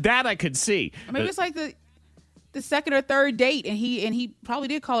 Like that I could see. Maybe it's like the second or third date, and he probably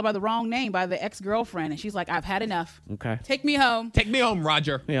did call her by the wrong name, by the ex-girlfriend, and she's like, "I've had enough. Okay, take me home. Take me home,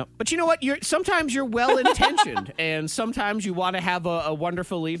 Roger." Yeah, but you know what? Sometimes you're well intentioned, and sometimes you want to have a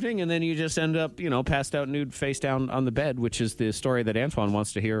wonderful evening, and then you just end up, passed out nude, face down on the bed, which is the story that Antoine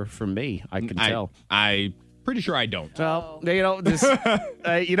wants to hear from me. I can tell. Pretty sure I don't. Well,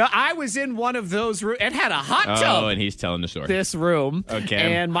 I was in one of those rooms. It had a hot tub. Oh, and he's telling the story. This room. Okay.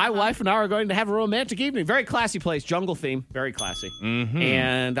 And my wife and I are going to have a romantic evening. Very classy place. Jungle theme. Very classy. Mm-hmm.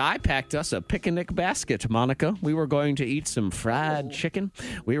 And I packed us a picnic basket, Monica. We were going to eat some fried chicken.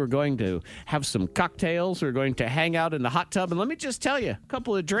 We were going to have some cocktails. We were going to hang out in the hot tub. And let me just tell you, a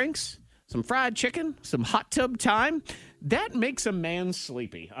couple of drinks, some fried chicken, some hot tub time. That makes a man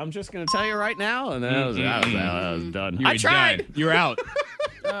sleepy. I'm just going to tell you right now. And then I was done. I tried. You were out.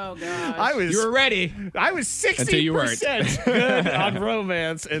 Oh, gosh. You were ready. I was 60% good on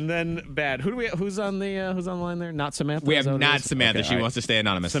romance and then bad. Who's on the line there? Not Samantha? We have not Samantha. Okay, she wants to stay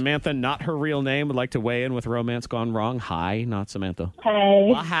anonymous. Samantha, not her real name, would like to weigh in with romance gone wrong. Hi, not Samantha. Hey.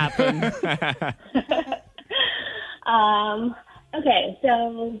 What happened? Okay,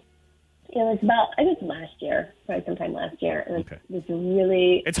 so it was last year, probably sometime last year. It was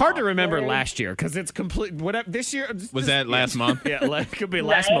really. It's hard to remember last year because it's complete. Whatever this year was that last month? Yeah, it could be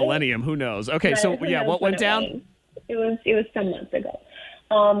last millennium. Who knows? Okay, so what went down? It was some months ago.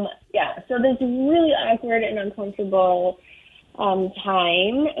 So this really awkward and uncomfortable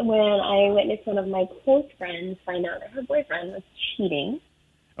time when I witnessed one of my close friends find out that her boyfriend was cheating.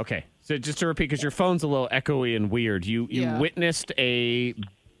 Okay, so just to repeat, because your phone's a little echoey and weird, you witnessed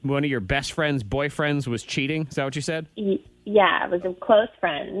one of your best friend's boyfriends was cheating? Is that what you said? Yeah, it was a close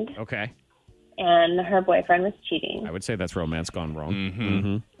friend. Okay. And her boyfriend was cheating. I would say that's romance gone wrong.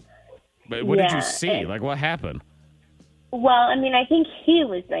 Mm-hmm. But what did you see? What happened? Well, I mean, I think he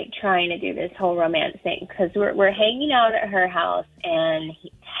was, trying to do this whole romance thing because we're hanging out at her house, and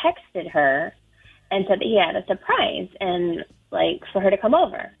he texted her and said that he had a surprise and, for her to come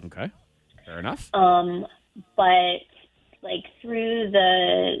over. Okay. Fair enough. But through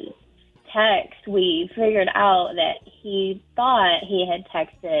the text, we figured out that he thought he had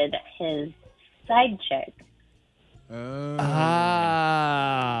texted his side chick.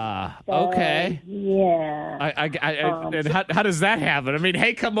 Okay. Yeah. And how does that happen? I mean,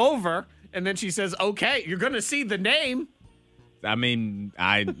 hey, come over, and then she says, okay, you're going to see the name. I mean,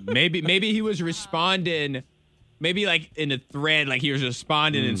 maybe he was responding. Maybe in a thread, he was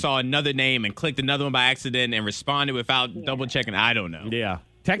responding and saw another name and clicked another one by accident and responded without double checking. I don't know. Yeah.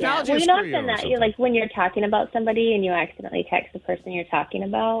 Technology Well, is you know, for I've done or that. something. You like when you're talking about somebody and you accidentally text the person you're talking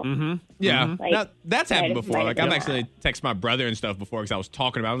about. Mm-hmm. Yeah, Like, that's happened before. Like I've yeah. actually texted my brother and stuff before because I was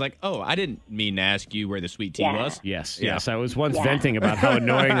talking about. I was like, "Oh, I didn't mean to ask you where the sweet tea was." Yes. I was once venting about how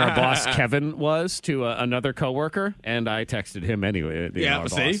annoying our boss Kevin was to another coworker, and I texted him anyway. Our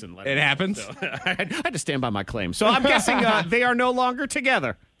see, boss, and let it him know. happens. So, I had to stand by my claim. So I'm guessing they are no longer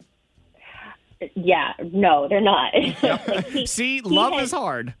together. Yeah, no, they're not. Like, See, love is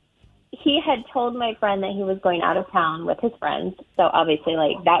hard. He had told my friend that he was going out of town with his friends, so obviously,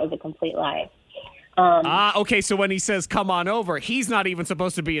 like, that was a complete lie. Okay, so when he says come on over, he's not even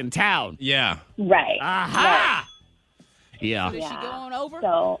supposed to be in town. Yeah. Right. Aha! Yeah. Did she go on over?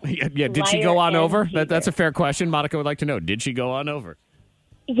 So, Yeah, did she go on over? That's a fair question. Monica would like to know. Did she go on over?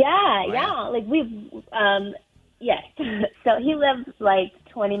 yeah. Like, yes. So he lives, like,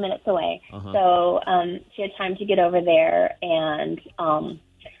 20 minutes away. So she had time to get over there and,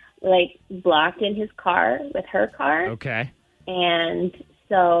 like, blocked in his car with her car. Okay. And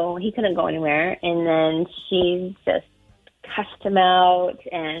so he couldn't go anywhere. And then she just cussed him out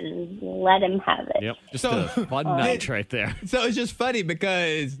and let him have it. Yep. Just a fun night right there. So it's just funny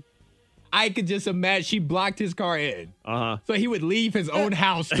because I could just imagine she blocked his car in. So he would leave his own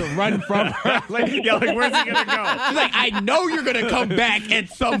house to run from her. Like, where's he going to go? She's like, I know you're going to come back at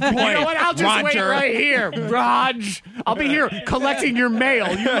some point. You know what? I'll just wait Roger. right here. Raj, I'll be here collecting your mail.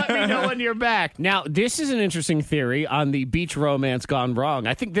 You let me know when you're back. Now, this is an interesting theory on the beach romance gone wrong.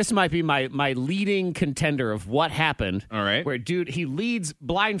 I think this might be my leading contender of what happened. All right. Where, dude, he leads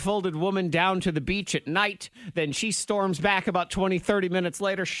blindfolded woman down to the beach at night. Then she storms back about 20, 30 minutes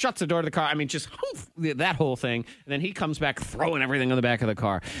later, shuts the door to the car. I mean, just that whole thing. And then he comes back throwing everything on the back of the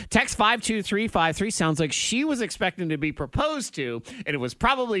car. Text 52353 sounds like she was expecting to be proposed to, and it was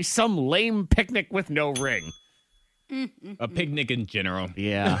probably some lame picnic with no ring. A picnic in general.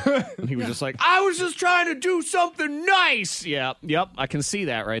 Yeah. And he was just like, I was just trying to do something nice. Yeah. Yep. I can see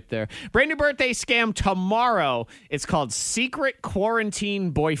that right there. Brand new birthday scam tomorrow. It's called Secret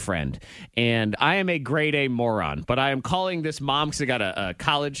Quarantine Boyfriend. And I am a grade A moron, but I am calling this mom because I got a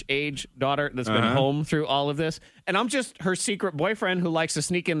college age daughter that's been home through all of this. And I'm just her secret boyfriend who likes to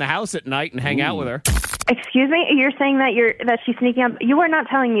sneak in the house at night and hang out with her. Excuse me? You're saying that she's sneaking out? You are not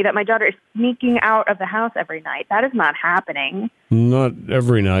telling me that my daughter is sneaking out of the house every night. That is not happening. Not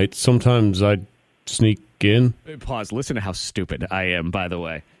every night. Sometimes I sneak in. Pause. Listen to how stupid I am, by the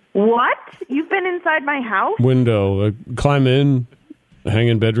way. What? You've been inside my house? Window. Climb in. Hang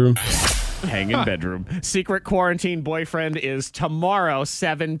in bedroom. Hang in bedroom. Secret Quarantine Boyfriend is tomorrow,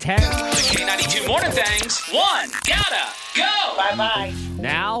 7:10. The K92 Morning Thangs. One, gotta go. Bye-bye.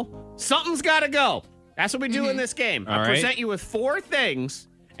 Now, something's got to go. That's what we do in this game. I present you with 4 things,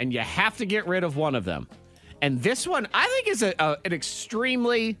 and you have to get rid of one of them. And this one, I think, is an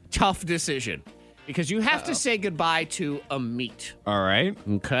extremely tough decision because you have to say goodbye to a meat. All right.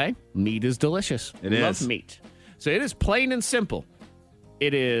 Okay? Meat is delicious. It Love is. meat. So it is plain and simple.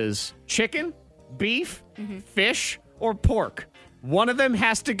 It is chicken, beef, fish, or pork. One of them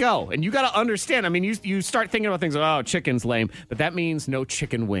has to go. And you got to understand, I mean, you start thinking about things like, oh, chicken's lame, but that means no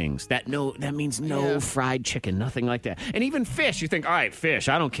chicken wings. That means no fried chicken, nothing like that. And even fish, you think, all right, fish,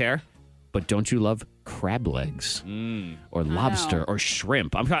 I don't care. But don't you love crab legs or lobster or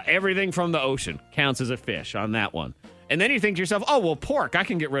shrimp? I'm talking everything from the ocean counts as a fish on that one. And then you think to yourself, oh, well, pork. I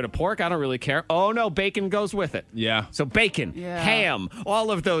can get rid of pork. I don't really care. Oh, no, bacon goes with it. Yeah. So bacon, ham, all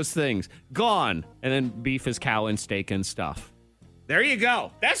of those things, gone. And then beef is cow and steak and stuff. There you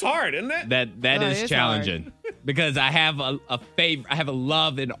go. That's hard, isn't it? That is challenging because I have a favorite. I have a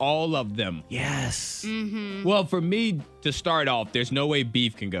love in all of them. Yes. Well, for me to start off, there's no way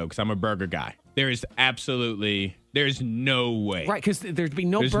beef can go because I'm a burger guy. There's no way. Right, because there'd be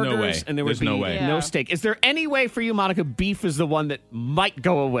no There's no burgers way. and there would There's be no way. no steak. Is there any way for you, Monica, beef is the one that might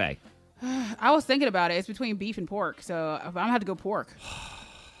go away? I was thinking about it. It's between beef and pork, so I'm gonna have to go pork.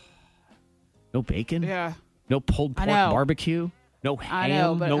 No bacon? Yeah. No pulled pork barbecue? No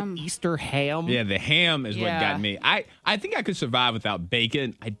ham? No Easter ham? Yeah, the ham is what Yeah. got me. I think I could survive without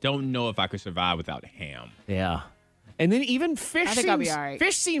bacon. I don't know if I could survive without ham. Yeah. And then even fish I think I'll be all right.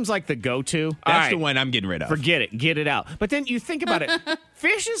 Fish seems like the go-to. That's the one I'm getting rid of. Forget it. Get it out. But then you think about it.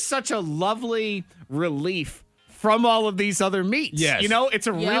 Fish is such a lovely relief from all of these other meats. Yes. You know, it's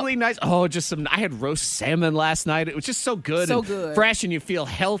a really nice, I had roast salmon last night. It was just so good. So and good. fresh, and you feel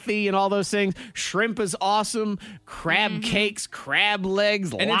healthy and all those things. Shrimp is awesome. Crab cakes, crab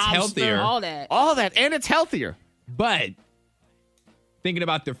legs, And lobster. it's healthier. All that. All that. And it's healthier. But thinking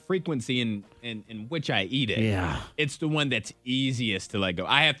about the frequency in which I eat it, it's the one that's easiest to let go.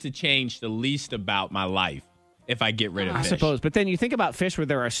 I have to change the least about my life if I get rid of I fish. suppose. But then you think about fish where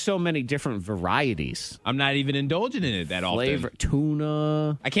there are so many different varieties. I'm not even indulging in it that Flavor, often.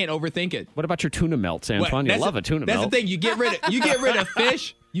 Tuna. I can't overthink it. What about your tuna melts, Antoine? You love a tuna melt. That's the thing. You get rid of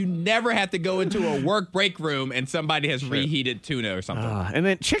fish. You never have to go into a work break room and somebody has reheated tuna or something. And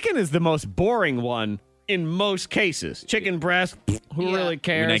then chicken is the most boring one in most cases. Chicken breast, who really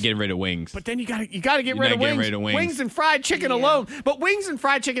cares? We're not getting rid of wings. But then you gotta get rid of wings. Wings and fried chicken alone. But wings and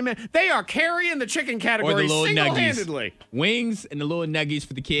fried chicken, man, they are carrying the chicken category or the little single-handedly. Nuggies. Wings and the little nuggies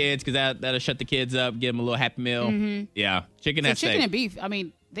for the kids because that'll shut the kids up, give them a little Happy Meal. Mm-hmm. Yeah, chicken has to chicken stay. and beef. I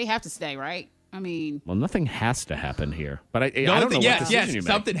mean, they have to stay, right? I mean, well, nothing has to happen here. But I don't know what decision you make.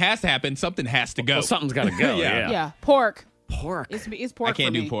 Something has to happen. Something has to go. Well, something's got to go. yeah. Pork. It's pork. I can't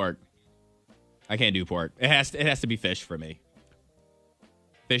for do me. pork. I can't do pork. It has to be fish for me.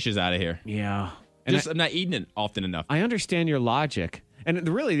 Fish is out of here. Yeah. I'm not eating it often enough. I understand your logic. And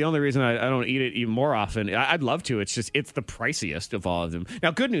really, the only reason I don't eat it even more often, I'd love to. It's just, it's the priciest of all of them. Now,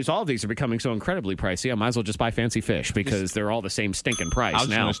 good news, all of these are becoming so incredibly pricey. I might as well just buy fancy fish because they're all the same stinking price I was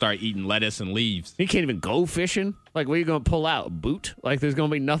now. going to start eating lettuce and leaves. You can't even go fishing? Like, what are you going to pull out? A boot? Like, there's going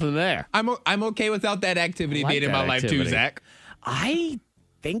to be nothing there. I'm okay without that activity being in my life too, Zach. I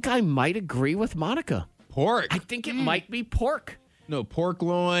think I might agree with Monica. Pork. I think it might be pork. No pork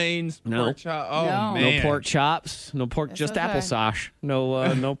loins. No. Pork chop. Oh, No. man. No pork chops. No pork, just okay. applesauce.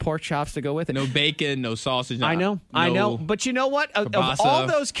 No pork chops to go with it. No bacon, no sausage. I know. But you know what? Of kielbasa. all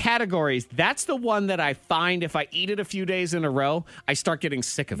those categories, that's the one that I find if I eat it a few days in a row, I start getting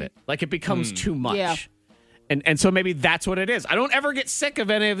sick of it. Like it becomes too much. Yeah. And so maybe that's what it is. I don't ever get sick of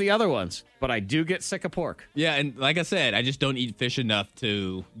any of the other ones, but I do get sick of pork. Yeah, and like I said, I just don't eat fish enough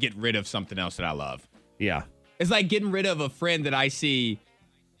to get rid of something else that I love. Yeah. It's like getting rid of a friend that I see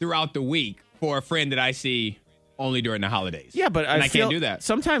throughout the week for a friend that I see only during the holidays. Yeah, but I can't do that.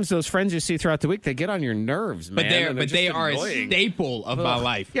 Sometimes those friends you see throughout the week, they get on your nerves, man. But they are a staple of my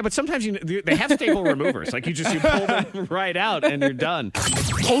life. Yeah, but sometimes they have staple removers. Like you pull them right out and you're done.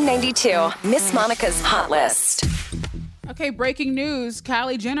 K92, Miss Monica's Hot List. Okay, breaking news.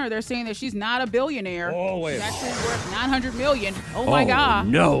 Kylie Jenner, they're saying that she's not a billionaire. Oh, wait. She's actually worth $900 million. Oh, my God.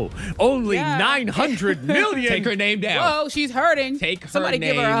 No. Only $900 million. Take her name down. Whoa, she's hurting. Somebody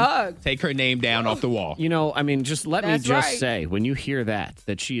give her a hug. Take her name down off the wall. You know, I mean, just let me That's just right. say, when you hear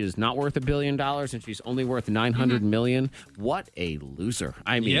that she is not worth $1 billion and she's only worth $900 million, what a loser.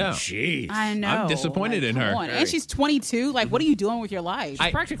 I mean, jeez. I know. I'm disappointed in her. Come on. And she's 22. Like, what are you doing with your life?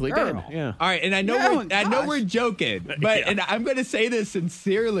 She's practically dead. Yeah. All right, and I know we're joking, but and I'm going to say this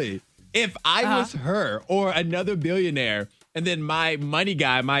sincerely. If I was her or another billionaire, and then my money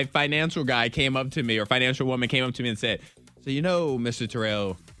guy, my financial guy came up to me, or financial woman came up to me and said, so you know, Mr.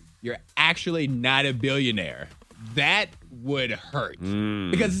 Terrell, you're actually not a billionaire. That would hurt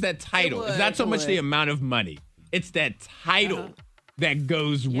because it's that title. It's not so much the amount of money. It's that title that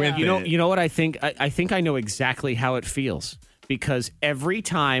goes with it. You know what I think? I think I know exactly how it feels. Because every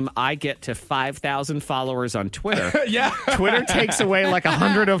time I get to 5,000 followers on Twitter, Twitter takes away like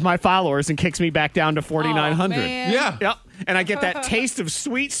 100 of my followers and kicks me back down to 4,900. Yep. And I get that taste of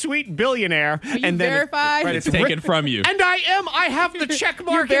sweet, sweet billionaire. Are you and then verified? It's taken from you. And I have the check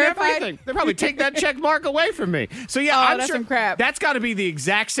mark and everything. They probably take that check mark away from me. So I'm that's sure some crap. That's got to be the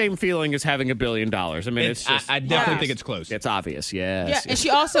exact same feeling as having $1 billion. I mean, it's just I definitely think it's close. It's obvious. Yes.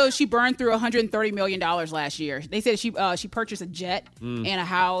 Yeah, and she burned through $130 million last year. They said she purchased a jet and a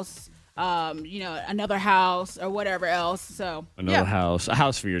house. Another house or whatever else. So a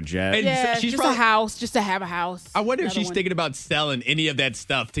house for your jet. And yeah, she's just a house, just to have a house. I wonder if she's thinking about selling any of that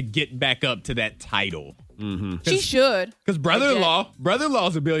stuff to get back up to that title. She should. Because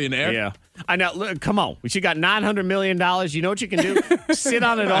brother-in-law's a billionaire. Yeah. I know. Look, come on. She got $900 million. You know what you can do? Sit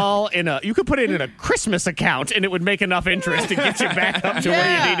on it all you could put it in a Christmas account and it would make enough interest to get you back up to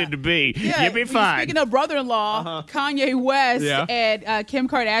where you needed to be. Yeah. You'd be fine. Speaking of brother-in-law, Kanye West and Kim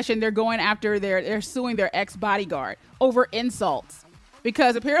Kardashian, they're going after they're suing their ex-bodyguard over insults.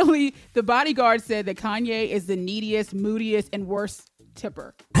 Because apparently the bodyguard said that Kanye is the neediest, moodiest, and worst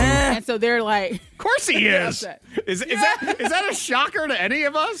tipper. And so they're like, of course he is. Is that a shocker to any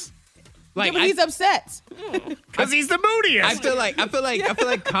of us? Like, but he's upset because he's the moodiest. I feel like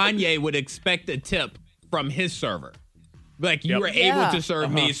Kanye would expect a tip from his server. Like you were able to serve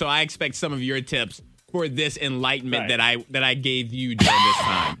me, so I expect some of your tips for this enlightenment that I gave you during this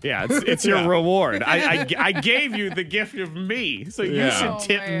time. Yeah, it's your reward. I gave you the gift of me, so you should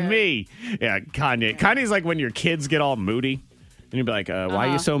tip me. Yeah, Kanye. Kanye's like when your kids get all moody. And you'd be like, why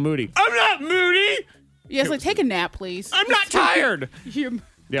are you so moody? I'm not moody. Yeah, it's like, take a nap, please. I'm not tired.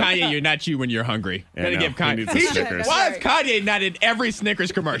 Yep. Kanye, you're not you when you're hungry. Yeah, Gotta no, give Kanye. he needs the Snickers. Why is Kanye not in every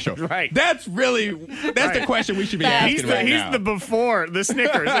Snickers commercial? Right. That's the question we should be asking right now. He's the before the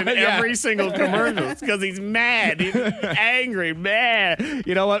Snickers in every single commercial. It's because he's mad. He's angry, mad.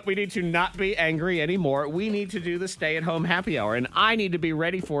 You know what? We need to not be angry anymore. We need to do the stay-at-home happy hour, and I need to be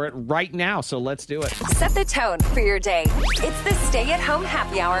ready for it right now, so let's do it. Set the tone for your day. It's the stay-at-home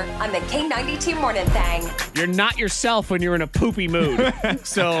happy hour on the K92 Morning Thang. You're not yourself when you're in a poopy mood.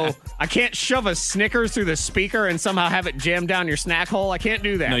 So I can't shove a Snickers through the speaker and somehow have it jammed down your snack hole. I can't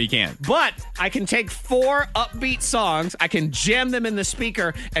do that. No, you can't. But I can take 4 upbeat songs, I can jam them in the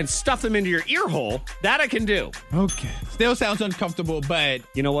speaker and stuff them into your ear hole. That I can do. Okay. Still sounds uncomfortable, but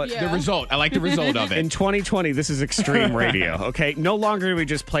you know what? The result. I like the result of it. In 2020, this is extreme radio, okay? No longer do we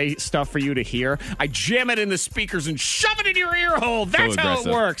just play stuff for you to hear. I jam it in the speakers and shove it in your ear hole. That's how it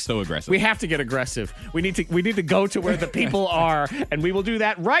works. So aggressive. We have to get aggressive. We need to go to where the people are, and we will do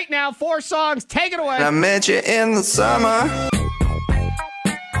that right now. 4 songs. Take it away. I met you in the summer.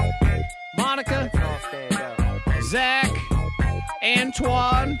 Monica, Zach,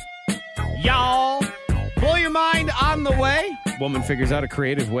 Antoine, y'all. Blow your mind on the way. Woman figures out a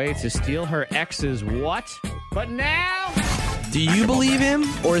creative way to steal her ex's what? But now... Do you believe him?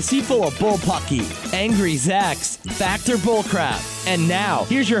 Or is he full of bullpucky? Angry Zach's Fact or Bullcrap. And now,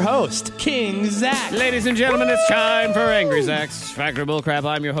 here's your host, King Zach. Ladies and gentlemen, it's time for Angry Zach's Fact or Bullcrap.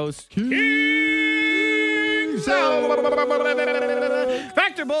 I'm your host, King Zach.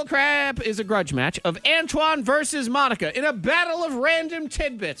 Fact or Bullcrap is a grudge match of Antoine versus Monica in a battle of random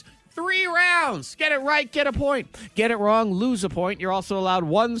tidbits. 3 rounds. Get it right, get a point. Get it wrong, lose a point. You're also allowed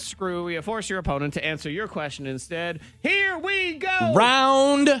 1 screw. You force your opponent to answer your question instead. Here we go.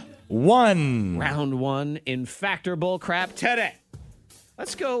 Round 1. Round 1 in Fact or Bullcrap today.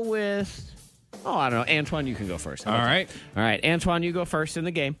 Let's go with, I don't know. Antoine, you can go first. All right. All right, Antoine, you go first in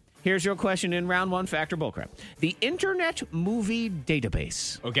the game. Here's your question in round 1, Fact or Bullcrap. The Internet Movie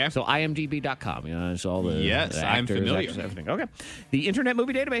Database. Okay. So IMDb.com. You know, it's all the Yes, the I'm actors, familiar. actors, everything. Okay. The Internet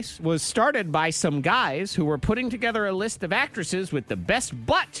Movie Database was started by some guys who were putting together a list of actresses with the best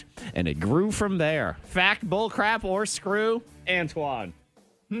butt, and it grew from there. Fact, Bullcrap, or screw, Antoine.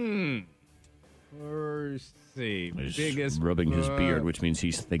 Let's see. He's Biggest rubbing his beard, which means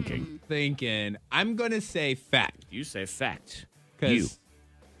he's thinking. I'm going to say fact. You say fact. Because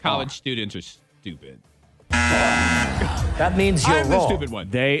college students are stupid. That means you're I'm wrong. the stupid one.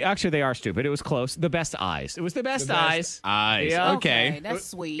 They are stupid. It was close. The best eyes. It was the best eyes. Yeah. Okay. That's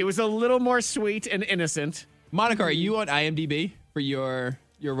sweet. It was a little more sweet and innocent. Monica, are you on IMDb for your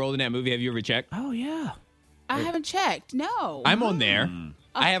role in that movie? Have you ever checked? Oh, yeah. I haven't checked. No. I'm on there.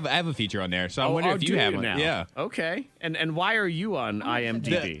 I have a feature on there, so I wonder if you have one. now. Yeah. Okay. And why are you on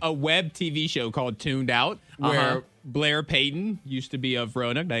IMDb? A web TV show called Tuned Out, where Blair Payton used to be of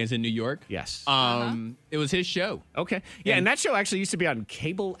Roanoke. Now he's in New York. Yes. It was his show. Okay. Yeah, and that show actually used to be on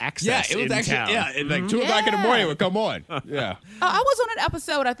cable access. Yeah, it was in actually town. at like 2 o'clock in the morning. It would come on. Yeah. I was on an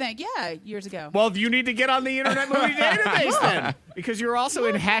episode, I think. Yeah, years ago. Well, you need to get on the Internet Movie Database then, because you're also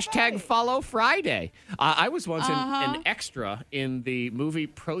in #Follow Friday. I was once an extra in the movie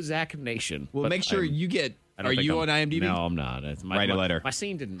Prozac Nation. Well, make sure you get. Are you on IMDb? No, I'm not. Write a letter. My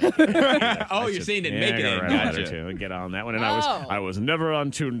scene didn't make it. Your scene didn't make it. I gotta write a letter too and get on that one. And I was never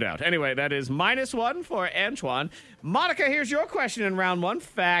on Tuned Out. Anyway, that is -1 for Antoine. Monica, here's your question in round 1,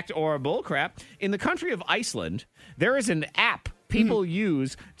 fact or bullcrap. In the country of Iceland, there is an app people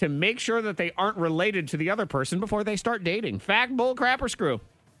use to make sure that they aren't related to the other person before they start dating. Fact, bullcrap, or screw?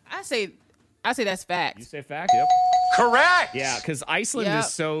 I say that's fact. You say fact? Yep. Correct. Yeah, because Iceland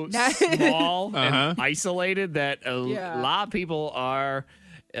is so small and isolated that a lot of people are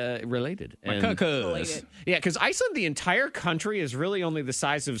related. Related. Yeah, because Iceland, the entire country is really only the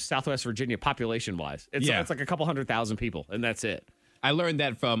size of Southwest Virginia population-wise. It's like a couple 100,000 people, and that's it. I learned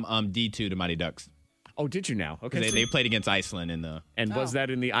that from D2 to Mighty Ducks. Oh, did you now? Okay. They played against Iceland in the... And was that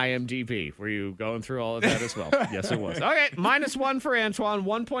in the IMDb? Were you going through all of that as well? Yes, it was. Okay, -1 for Antoine,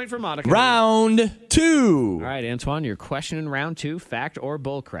 1 point for Monica. Round 2. All right, Antoine, your question in round 2, fact or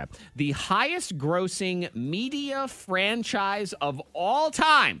bullcrap. The highest grossing media franchise of all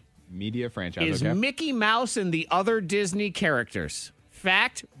time is Mickey Mouse and the other Disney characters.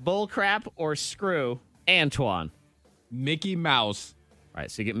 Fact, bullcrap, or screw, Antoine? Mickey Mouse. All right,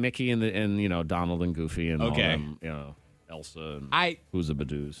 so you get Mickey and Donald and Goofy and all them, Elsa and Who's a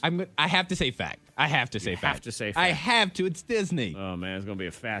Badoos. I have to say fact. I have to say fact. I have to. It's Disney. Oh, man, it's going to be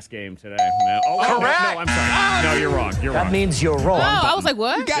a fast game today. Correct. No, I'm sorry. No, you're wrong. That means you're wrong. Oh, I was like,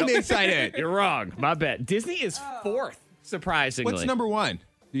 what? You got me excited. You're wrong. My bad. Disney is 4th, surprisingly. What's number 1?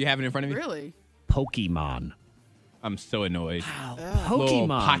 Do you have it in front of you? Really? Pokemon. I'm so annoyed. Pokemon. Little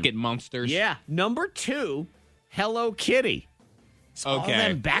pocket monsters. Yeah. Number 2, Hello Kitty. All Okay.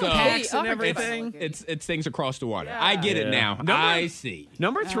 them backpacks So- and everything. It's things across the water. I get it now. I see.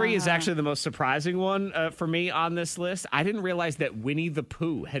 Number 3 is actually the most surprising one for me on this list. I didn't realize that Winnie the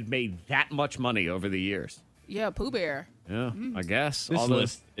Pooh had made that much money over the years. Yeah, Pooh Bear. Yeah, I guess. This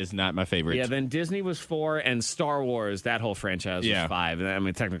list is not my favorite. Yeah, then Disney was 4, and Star Wars, that whole franchise was 5. I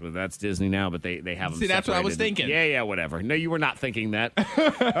mean, technically that's Disney now, but they have them See, that's what I was separated. thinking. Yeah, whatever. No, you were not thinking that.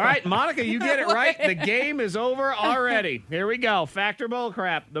 All right, Monica, you get it right. The game is over already. Here we go. Fact or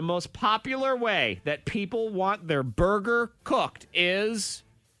bullcrap. The most popular way that people want their burger cooked is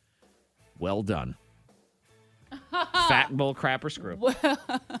well done. Fact, bullcrap, or screw.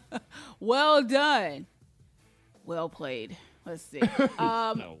 Well done. Well played. Let's see.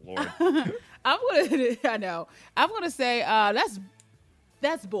 Oh, Lord. I know. I'm gonna say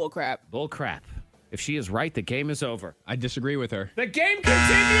that's bullcrap. Bullcrap. If she is right, the game is over. I disagree with her. The game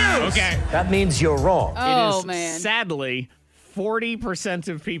continues. Okay. That means you're wrong. Oh, it is man. Sadly 40%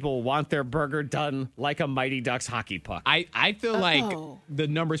 of people want their burger done like a Mighty Ducks hockey puck. I feel like the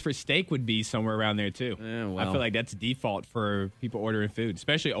numbers for steak would be somewhere around there too. well. I feel like that's default for people ordering food,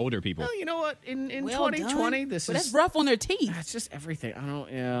 especially older people. Well, you know what? In Well 2020, done. this But is that's rough on their teeth. It's just everything. I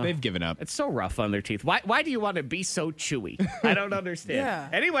don't. Yeah, They've given up. It's so rough on their teeth. Why do you want to be so chewy? I don't understand. Yeah.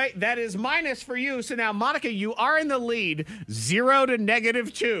 Anyway, that is minus for you. So now, Monica, you are in the lead, 0 to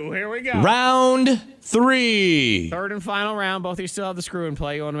 -2. Here we go. Round 3. Third and final round. Both of you still have the screw in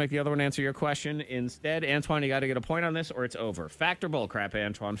play. You want to make the other one answer your question instead. Antoine, you got to get a point on this or it's over. Fact or bullcrap,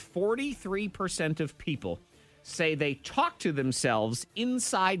 Antoine? 43% of people say they talk to themselves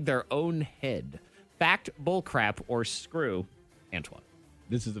inside their own head. Fact, bullcrap, or screw, Antoine?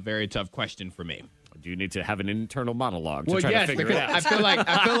 This is a very tough question for me. Do you need to have an internal monologue to Well, try yes, to figure because it out?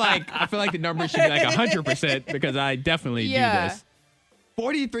 I feel like the number should be like 100% because I definitely do this.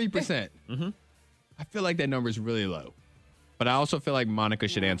 43%. Mm-hmm. I feel like that number is really low. But I also feel like Monica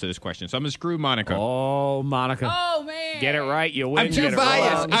should answer this question. So I'm going to screw Monica. Oh, Monica. Oh man. Get it right. You win. I'm too Get it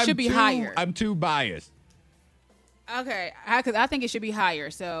biased. wrong. It should be higher. I'm too biased. Okay, because I think it should be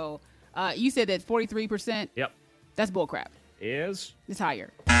higher. So you said that 43%. Yep. That's bullcrap. Is? It's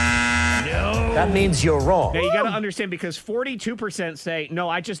higher. No. That means you're wrong. Now, you got to understand because 42% say, no,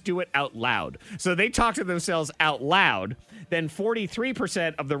 I just do it out loud. So they talk to themselves out loud. Then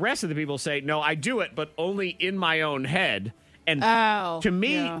 43% of the rest of the people say, no, I do it, but only in my own head. And to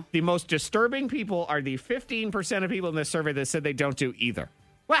me, the most disturbing people are the 15% of people in this survey that said they don't do either.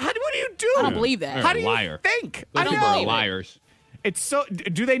 Well, what do you do? I don't believe that. You're How a do you liar. think? Those I people know. are liars. It's so.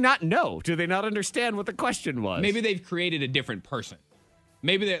 Do they not know? Do they not understand what the question was? Maybe they've created a different person.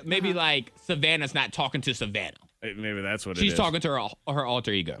 Maybe like Savannah's not talking to Savannah. Maybe that's what She's it is. talking to her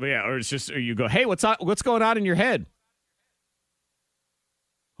alter ego. Yeah, or it's just or you go, hey, what's going on in your head?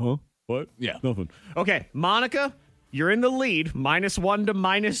 Huh? What? Yeah. Nothing. Okay, Monica, you're in the lead, -1 to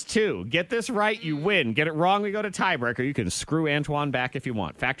 -2. Get this right, you win. Get it wrong, we go to tiebreaker. You can screw Antoine back if you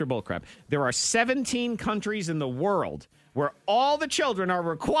want. Fact or bullcrap. There are 17 countries in the world where all the children are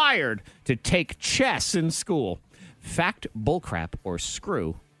required to take chess in school. Fact, bullcrap, or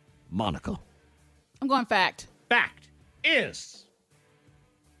screw Monica. I'm going fact. Fact is...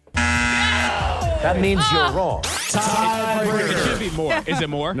 That means you're wrong. It should be more. Is it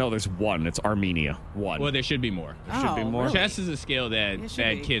more? No, there's one. It's Armenia. One. Well, there should be more. There should be more. really? Chess is a skill that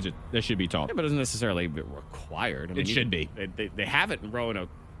be. kids that should be taught. Yeah, but it doesn't necessarily be required. I mean, It should be. They have it in Roanoke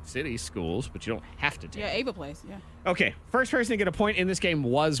City schools, but you don't have to take Yeah, it. Ava plays. Yeah. Okay, first person to get a point in this game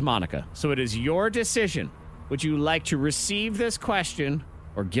was Monica. So it is your decision. Would you like to receive this question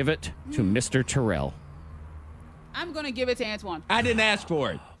or give it to Mr. Terrell? I'm going to give it to Antoine. I didn't ask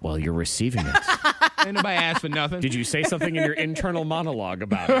for it. Well, you're receiving it. Ain't nobody asked for nothing. Did you say something in your internal monologue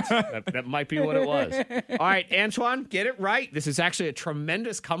about it? That might be what it was. All right, Antoine, get it right. This is actually a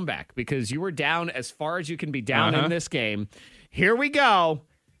tremendous comeback because you were down as far as you can be down in this game. Here we go.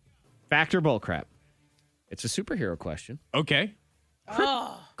 Fact or bullcrap? It's a superhero question. Okay.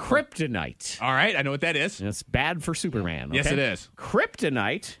 Kryptonite. All right. I know what that is. It's bad for Superman. Yes, okay? it is.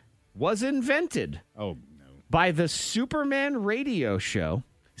 Kryptonite was invented by the Superman radio show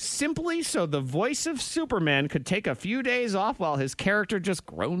simply so the voice of Superman could take a few days off while his character just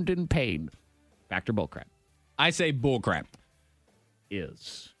groaned in pain. Fact or bullcrap? I say bullcrap.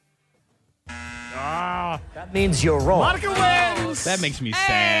 Is. That means you're wrong. Monica wins! That makes me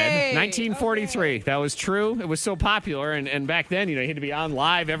sad. 1943. That was true. It was so popular. And back then, you had to be on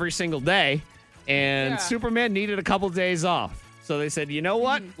live every single day. And Superman needed a couple days off. So they said, you know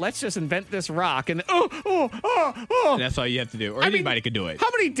what? Let's just invent this rock. And oh. That's all you have to do. Or anybody could do it. How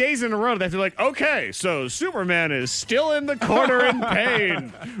many days in a row do they have to be like, okay, so Superman is still in the corner in pain.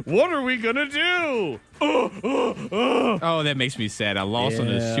 What are we going to do? Oh, that makes me sad. I lost on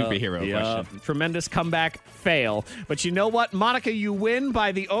the superhero question. Tremendous comeback fail. But you know what, Monica? You win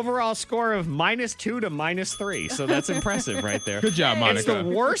by the overall score of -2 to -3. So that's impressive right there. Good job, Monica. It's the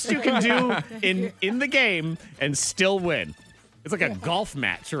worst you can do in the game and still win. It's like a golf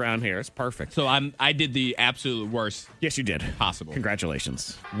match around here. It's perfect. So I did the absolute worst. Yes, you did. Possible.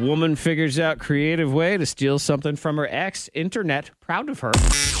 Congratulations. Woman figures out creative way to steal something from her ex. Internet proud of her.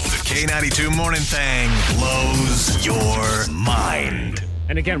 The K92 Morning Thing blows your mind.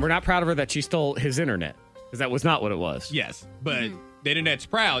 And again, we're not proud of her that she stole his internet, because that was not what it was. Yes, but the internet's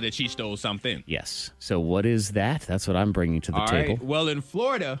proud that she stole something. Yes. So what is that? That's what I'm bringing to the table. Right. Well, in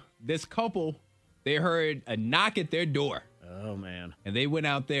Florida, this couple, they heard a knock at their door. Oh, man. And they went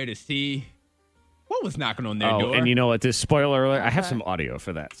out there to see what was knocking on their door. And you know what? This spoiler alert, I have some audio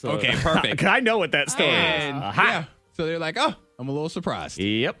for that. So, okay, perfect. I know what that story is. Yeah. So they're like, oh, I'm a little surprised.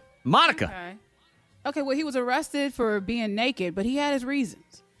 Yep. Monica. Okay, well, he was arrested for being naked, but he had his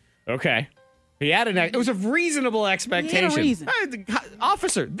reasons. Okay. He had it was a reasonable expectation. He had a reason.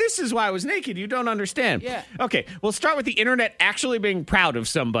 Officer, this is why I was naked. You don't understand. Yeah. Okay, we'll start with the internet actually being proud of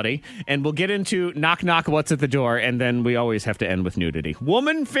somebody, and we'll get into knock, knock, what's at the door, and then we always have to end with nudity.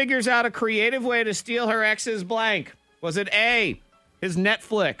 Woman figures out a creative way to steal her ex's blank. Was it A, his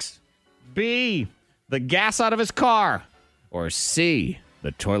Netflix, B, the gas out of his car, or C,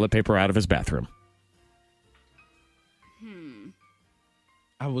 the toilet paper out of his bathroom?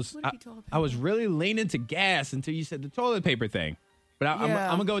 I was really leaning to gas until you said the toilet paper thing. But I'm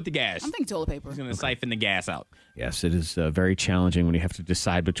going to go with the gas. I'm thinking toilet paper. I'm going to siphon the gas out. Yes, it is very challenging when you have to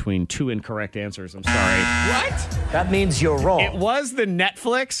decide between two incorrect answers. I'm sorry. What? That means you're wrong. It was the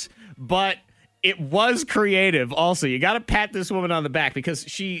Netflix, but it was creative also. You got to pat this woman on the back because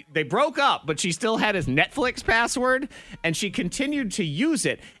they broke up, but she still had his Netflix password, and she continued to use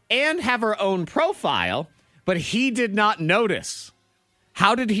it and have her own profile, but he did not notice.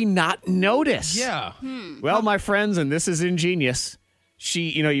 How did he not notice? Yeah. Well, my friends, and this is ingenious.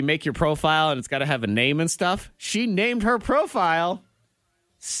 You make your profile and it's got to have a name and stuff. She named her profile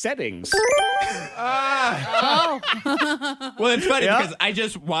Settings. Well, it's funny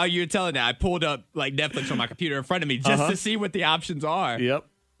because while you were telling that, I pulled up like Netflix on my computer in front of me just to see what the options are. Yep.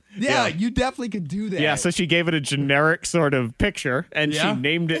 Yeah, you definitely could do that. Yeah, so she gave it a generic sort of picture, and she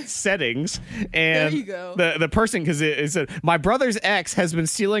named it Settings. And there you go. The person, because it said, my brother's ex has been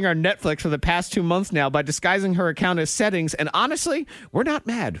stealing our Netflix for the past 2 months now by disguising her account as Settings, and honestly, we're not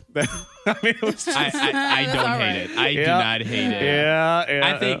mad. I mean, it was just, I don't hate it. I do not hate it.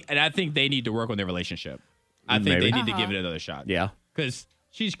 Yeah. I think they need to work on their relationship. I think they need to give it another shot. Yeah. Because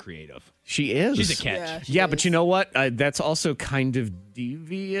she's creative. She is. She's a catch. Yeah, but you know what? That's also kind of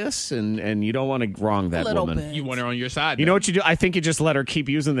devious, and you don't want to wrong that woman. Bit. You want her on your side. You know what you do? I think you just let her keep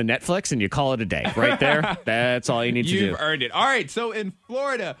using the Netflix, and you call it a day. Right there. That's all you need to do. You've earned it. All right, so in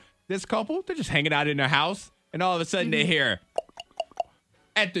Florida, this couple, they're just hanging out in their house, and all of a sudden they hear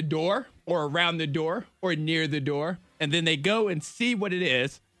at the door or around the door or near the door, and then they go and see what it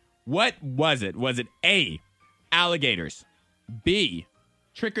is. What was it? Was it A, alligators, B,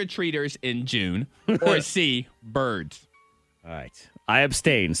 trick-or-treaters in June, or C, birds? All right. I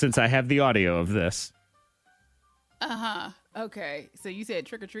abstain since I have the audio of this. Okay. So you said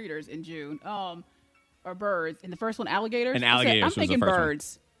trick-or-treaters in June. Or birds. And the first one, alligators? And alligators I'm thinking was the first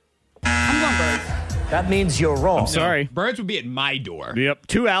birds. I'm going birds. That means you're wrong. I'm sorry. Birds would be at my door. Yep.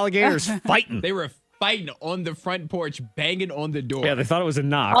 2 alligators fighting. They were fighting on the front porch, banging on the door. Yeah, they thought it was a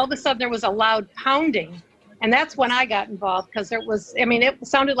knock. All of a sudden, there was a loud pounding. And that's when I got involved because it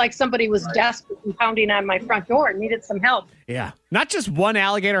sounded like somebody was desperate and pounding on my front door and needed some help. Yeah. Not just one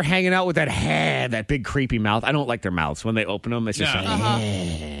alligator hanging out with that big creepy mouth. I don't like their mouths. When they open them, it's just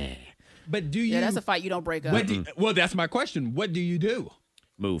But do you... Yeah, that's a fight you don't break up. Well, that's my question. What do you do?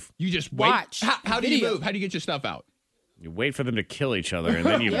 Move. You just wait. Watch. How do you move? How do you get your stuff out? You wait for them to kill each other, and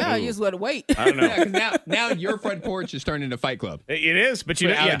then you yeah, move. you just let it wait. I don't know. Yeah, 'cause now your front porch is turning into a fight club. It is, but you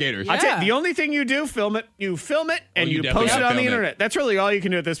know, alligators. I tell you, the only thing you do, film it, and you post it on the internet. That's really all you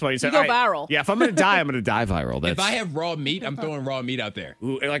can do at this point. You say, go viral. Yeah, if I'm going to die, I'm going to die viral. If I have raw meat, I'm throwing raw meat out there.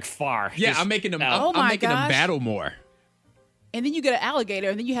 Ooh, like far. Yeah, Just I'm making them. Oh I'm my making them gosh. battle more. And then you get an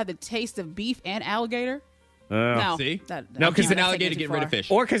alligator, and then you have the taste of beef and alligator. No. See? No, because an alligator get rid of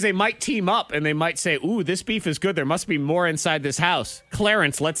fish. Or because they might team up and they might say, ooh, this beef is good. There must be more inside this house.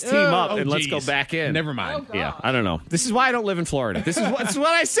 Clarence, let's team up and let's go back in. Never mind. Yeah, I don't know. This is why I don't live in Florida. This is what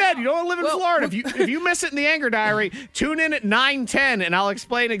I said. You don't live in Florida. If you miss it in the Anger Diary, tune in at 9:10 and I'll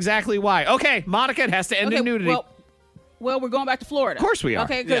explain exactly why. Okay, Monica, it has to end in nudity. Well, we're going back to Florida. Of course we are.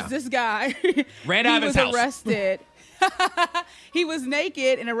 Okay, because this guy ran out of his house. He was arrested. He was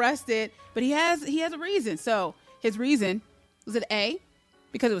naked and arrested, but he has a reason. So his reason was it A,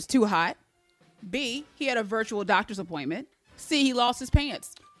 because it was too hot. B, he had a virtual doctor's appointment. C, he lost his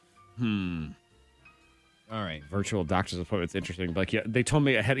pants. All right. Virtual doctor's appointment's interesting. Like, they told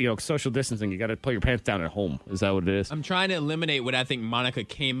me ahead, social distancing, you got to pull your pants down at home. Is that what it is? I'm trying to eliminate what I think Monica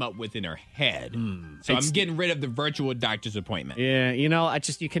came up with in her head. So I'm getting rid of the virtual doctor's appointment. Yeah, you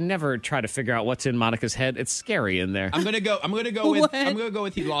can never try to figure out what's in Monica's head. It's scary in there. I'm gonna go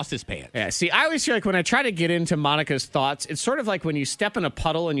with he lost his pants. Yeah, see, I always feel like when I try to get into Monica's thoughts, it's sort of like when you step in a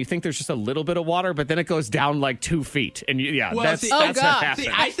puddle and you think there's just a little bit of water, but then it goes down like 2 feet. And that's what happens.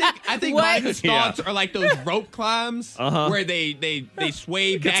 See, I think Monica's thoughts are like those rope climbs where they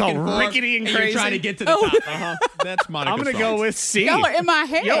sway back all and forth rickety and crazy. You're trying to get to the top. That's Monica's I'm going to go with C. Y'all are in my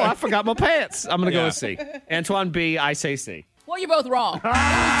head. Yo, I forgot my pants. I'm going to go with C. Antoine B, I say C. Well, you're both wrong. It was too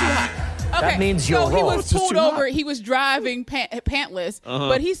hot. Okay, That means you're wrong. He was pulled over. He was driving pantless,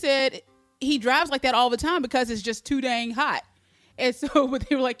 but he said he drives like that all the time because it's just too dang hot. And so, but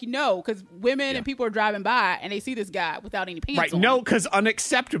they were like, because women and people are driving by and they see this guy without any pants on. Right, no, because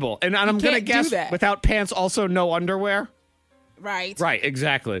unacceptable. And I'm going to guess without pants, also no underwear. Right. Right,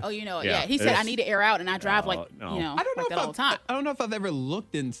 exactly. Oh, yeah. He said, I need to air out, and I drive I don't know that all the time. I don't know if I've ever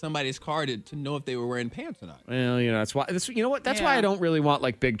looked in somebody's car to know if they were wearing pants or not. Well, that's why. You know what? That's why I don't really want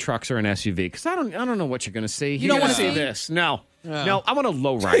like big trucks or an SUV because I don't know what you're going to see. You don't want to see this? No. No, I want a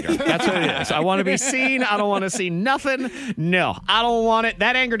lowrider. That's what it is. I want to be seen. I don't want to see nothing. No, I don't want it.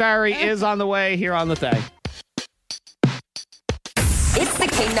 That Anger Diary is on the way here on the thing. It's the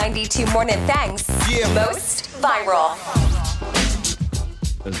K92 Morning Thangs. Most viral.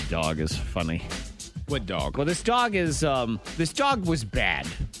 This dog is funny. What dog? Well, this dog was bad.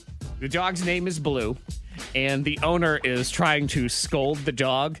 The dog's name is Blue, and the owner is trying to scold the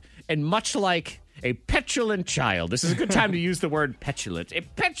dog, and much like a petulant child. This is a good time to use the word petulant. A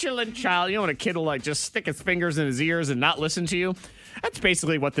petulant child. You know when a kid will just stick his fingers in his ears and not listen to you? That's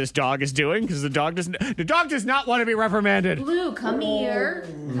basically what this dog is doing because the dog does not want to be reprimanded. Blue, come here.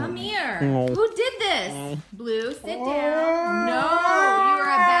 Come here. Who did this? Blue, sit down. No, you are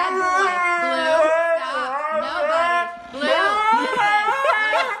a bad boy. Blue, stop. Nobody. Blue.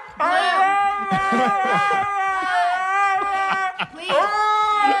 Please.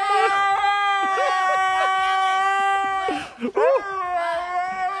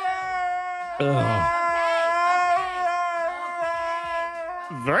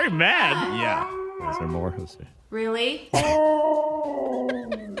 Very mad. Yeah. Is there more? Let's see. Really?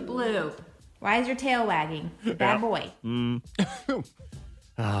 Blue, why is your tail wagging? Bad boy.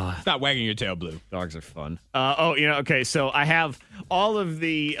 Stop wagging your tail, Blue. Dogs are fun. Okay, so I have all of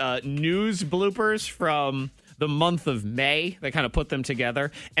the news bloopers from the month of May. They kind of put them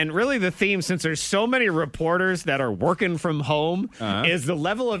together. And really the theme, since there's so many reporters that are working from home, is the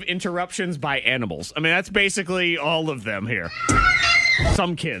level of interruptions by animals. I mean, that's basically all of them here.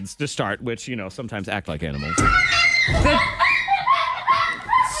 Some kids, to start, which, sometimes act like animals.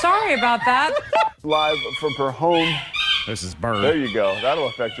 Sorry about that. Live from her home. This is Bird. There you go. That'll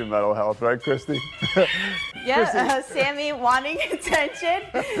affect your mental health, right, Christy? Yeah, Sammy wanting attention.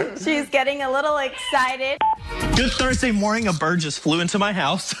 She's getting a little excited. Good Thursday morning, a bird just flew into my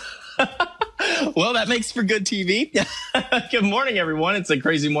house. Well, that makes for good TV. Good morning, everyone. It's a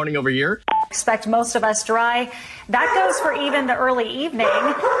crazy morning over here. Expect most of us dry. That goes for even the early evening.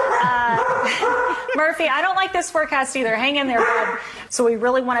 Murphy, I don't like this forecast either. Hang in there, bud. So we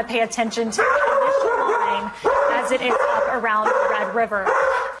really want to pay attention to the initial line as it is up around the Red River.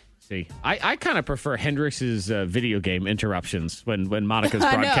 See, I kind of prefer Hendrix's video game interruptions when Monica's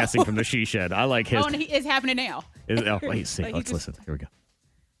broadcasting from the she shed. I like his. Oh, and it's happening now. Wait, see. Let's listen. Here we go.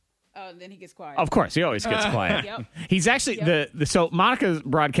 Oh, then he gets quiet. Of course, he always gets quiet. Yep. He's actually so Monica's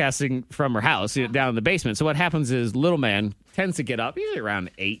broadcasting from her house down in the basement. So what happens is little man tends to get up usually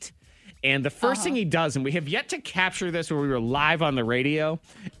around 8, and the first thing he does, and we have yet to capture this where we were live on the radio,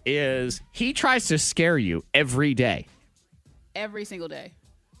 is he tries to scare you every day. Every single day.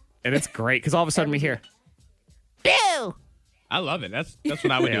 And it's great because all of a sudden we hear, "Boo!" I love it. That's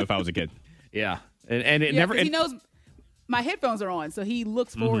what I would do if I was a kid. Yeah, and it never. He knows. my headphones are on, so he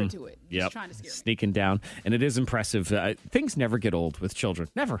looks forward to it. He's Yep. trying to scare me. Sneaking down. And it is impressive. Things never get old with children.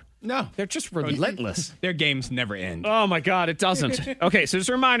 Never. No. They're just relentless. Their games never end. Oh, my God, it doesn't. Okay, so just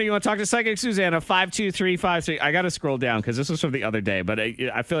a reminder, you want to talk to Psychic Susanna, 52353. I got to scroll down because this was from the other day, but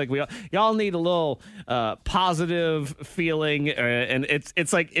I feel like y'all need a little positive feeling, and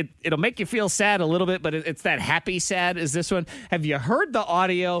it's like it'll make you feel sad a little bit, but it's that happy sad is this one. Have you heard the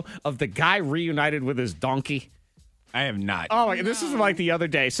audio of the guy reunited with his donkey? I have not. Oh, my God. This is like the other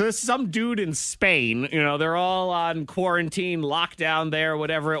day. So this is some dude in Spain. They're all on quarantine, lockdown there,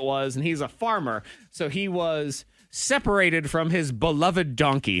 whatever it was. And he's a farmer. So he was separated from his beloved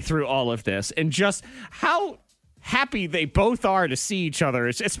donkey through all of this. And just how happy they both are to see each other,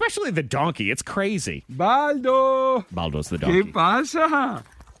 especially the donkey. It's crazy. Baldo. Baldo's the donkey. ¿Qué pasa?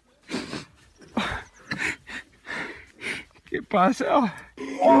 ¿Qué pasa?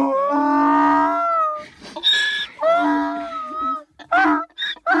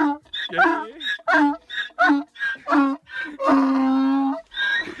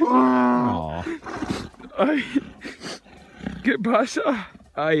 Ay, ¿qué pasa?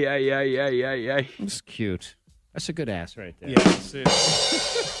 Ay, ay, ay, ay, ay, ay. That's cute. That's a good ass right there. Yeah.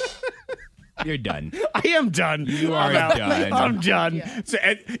 You're done. I am done. You are done. I'm done. Yeah. So,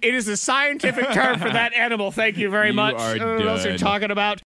 it is a scientific term for that animal. Thank you very much. You are What else are you done. talking about?